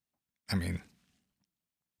 I mean,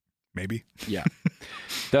 maybe. Yeah.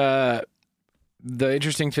 The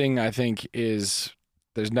interesting thing I think is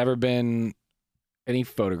there's never been any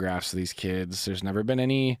photographs of these kids. There's never been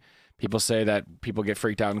any people say that people get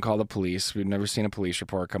freaked out and call the police. We've never seen a police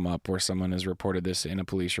report come up where someone has reported this in a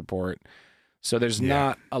police report. So there's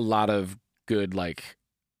not a lot of good like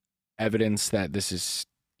evidence that this is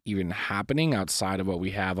even happening outside of what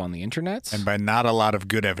we have on the internet. And by not a lot of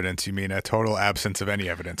good evidence, you mean a total absence of any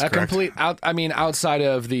evidence, a correct? complete outside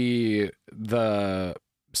of the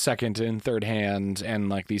second and third hand and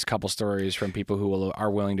like these couple stories from people who are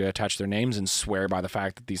willing to attach their names and swear by the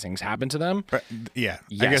fact that these things happen to them. But, yeah.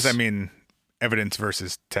 Yes. I guess I mean evidence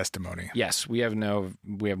versus testimony. Yes, we have no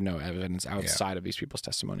evidence outside of these people's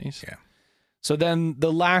testimonies. Yeah. So then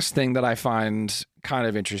the last thing that I find kind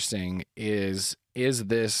of interesting is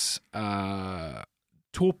this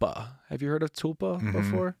Tulpa. Have you heard of Tulpa Mhm.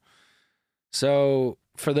 before? So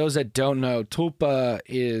for those that don't know, Tulpa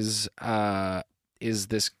is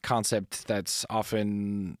this concept that's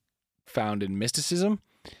often found in mysticism,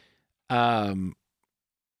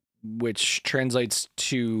 which translates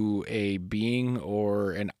to a being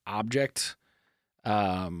or an object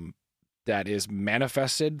that is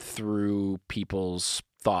manifested through people's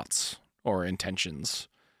thoughts or intentions.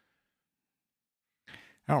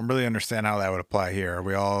 I don't really understand how that would apply here. Are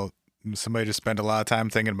we all somebody just spent a lot of time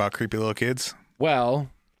thinking about creepy little kids Well,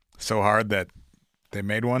 so hard that they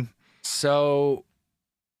made one? so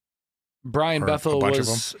Brian Or a Bethel bunch of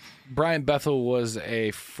was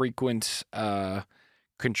a frequent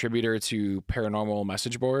contributor to paranormal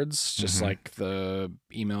message boards, just Mhm. like the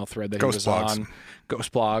email thread that Ghost he was blogs. on,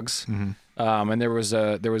 Ghost Blogs. Mm-hmm. And there was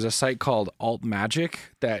a site called Alt Magic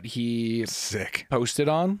that he Sick. posted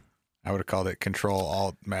on. I would have called it Control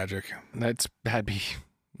Alt Magic. That'd be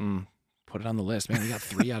put it on the list, man. We got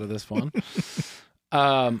 3 out of this one.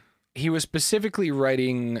 He was specifically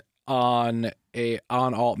writing on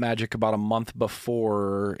Alt Magic about a month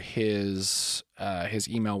before his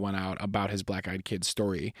email went out about his Black Eyed Kids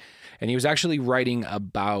story, and he was actually writing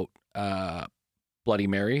about Bloody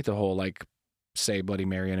Mary, the whole like say Bloody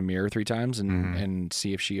Mary in a mirror 3 times and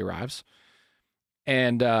see if she arrives.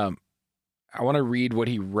 And I want to read what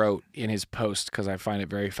he wrote in his post because I find it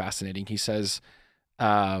very fascinating. He says,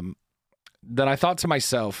 "Then I thought to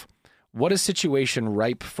myself, what a situation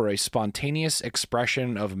ripe for a spontaneous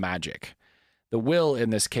expression of magic. The will, in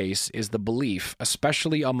this case, is the belief,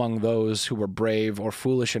 especially among those who were brave or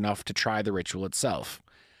foolish enough to try the ritual itself.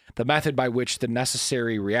 The method by which the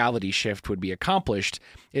necessary reality shift would be accomplished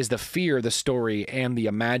is the fear the story and the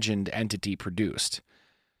imagined entity produced.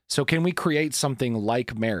 So can we create something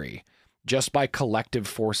like Mary just by collective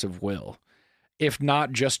force of will? If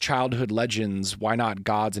not just childhood legends, why not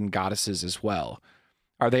gods and goddesses as well?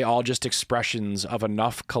 Are they all just expressions of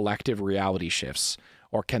enough collective reality shifts,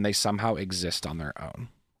 or can they somehow exist on their own?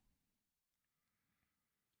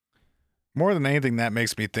 More than anything, that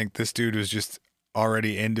makes me think this dude was just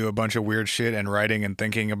already into a bunch of weird shit and writing and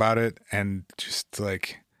thinking about it, and just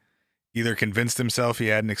like either convinced himself he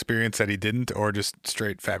had an experience that he didn't, or just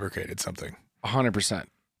straight fabricated something. 100%.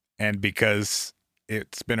 And because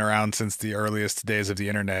it's been around since the earliest days of the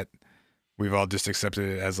internet, we've all just accepted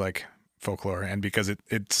it as like folklore. And because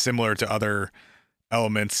it's similar to other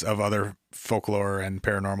elements of other folklore and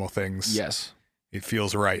paranormal things. Yes. It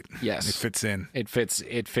feels right. Yes. It fits in. It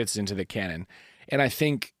fits into the canon. And I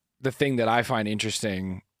think the thing that I find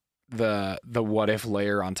interesting, the what if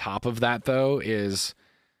layer on top of that though, is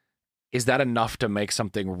that enough to make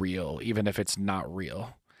something real, even if it's not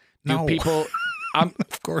real? No. People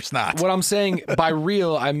of course not. What I'm saying by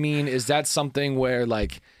real, I mean, is that something where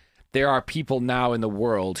like there are people now in the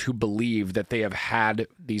world who believe that they have had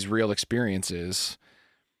these real experiences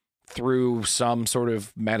through some sort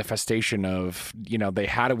of manifestation of, you know, they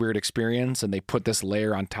had a weird experience and they put this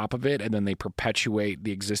layer on top of it and then they perpetuate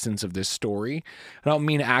the existence of this story. I don't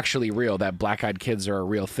mean actually real, that black-eyed kids are a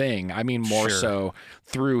real thing. I mean more so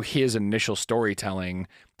through his initial storytelling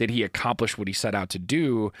did he accomplish what he set out to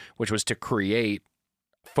do, which was to create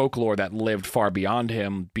folklore that lived far beyond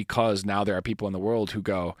him, because now there are people in the world who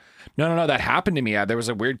go, no, that happened to me. There was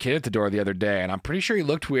a weird kid at the door the other day and I'm pretty sure he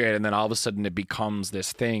looked weird. And then all of a sudden it becomes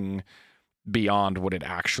this thing beyond what it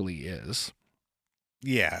actually is.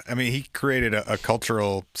 Yeah. I mean, he created a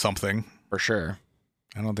cultural something. For sure.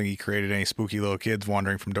 I don't think he created any spooky little kids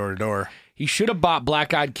wandering from door to door. He should have bought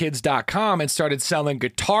blackeyedkids.com and started selling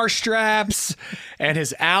guitar straps and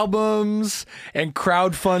his albums and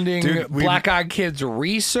crowdfunding Black Eyed Kids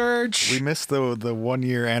research. We missed the 1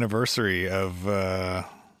 year anniversary of the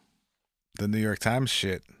New York Times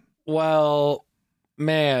shit. Well,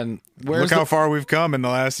 man, look how far we've come in the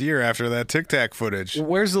last year after that Tic Tac footage.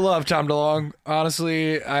 Where's the love, Tom DeLonge?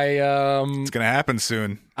 Honestly, it's gonna happen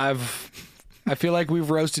soon. I feel like we've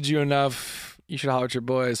roasted you enough. You should holler at your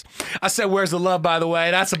boys. I said, where's the love, by the way?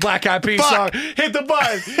 That's a Black Eyed Peas song. Hit the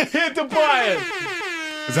button. Hit the button.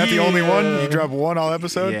 Is that the only one? You drop one all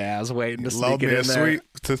episode? Yeah, I was waiting to sneak it in there.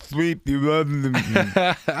 Sweet. You love me.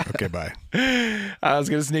 Okay, bye. I was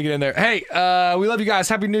going to sneak it in there. Hey, we love you guys.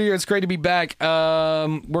 Happy New Year. It's great to be back.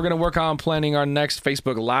 We're going to work on planning our next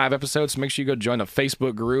Facebook Live episode, so make sure you go join the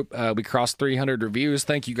Facebook group. We crossed 300 reviews.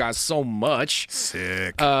 Thank you guys so much.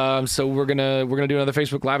 Sick. So we're gonna do another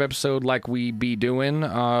Facebook Live episode like we be doing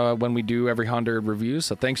when we do every 100 reviews.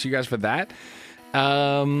 So thanks you guys for that.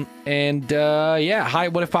 Hi,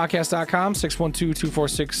 whatifpodcast.com,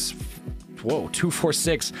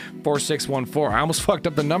 612-246-4614. I almost fucked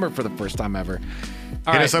up the number for the first time ever.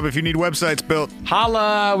 Hit us up if you need websites built.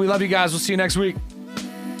 Holla. We love you guys. We'll see you next week.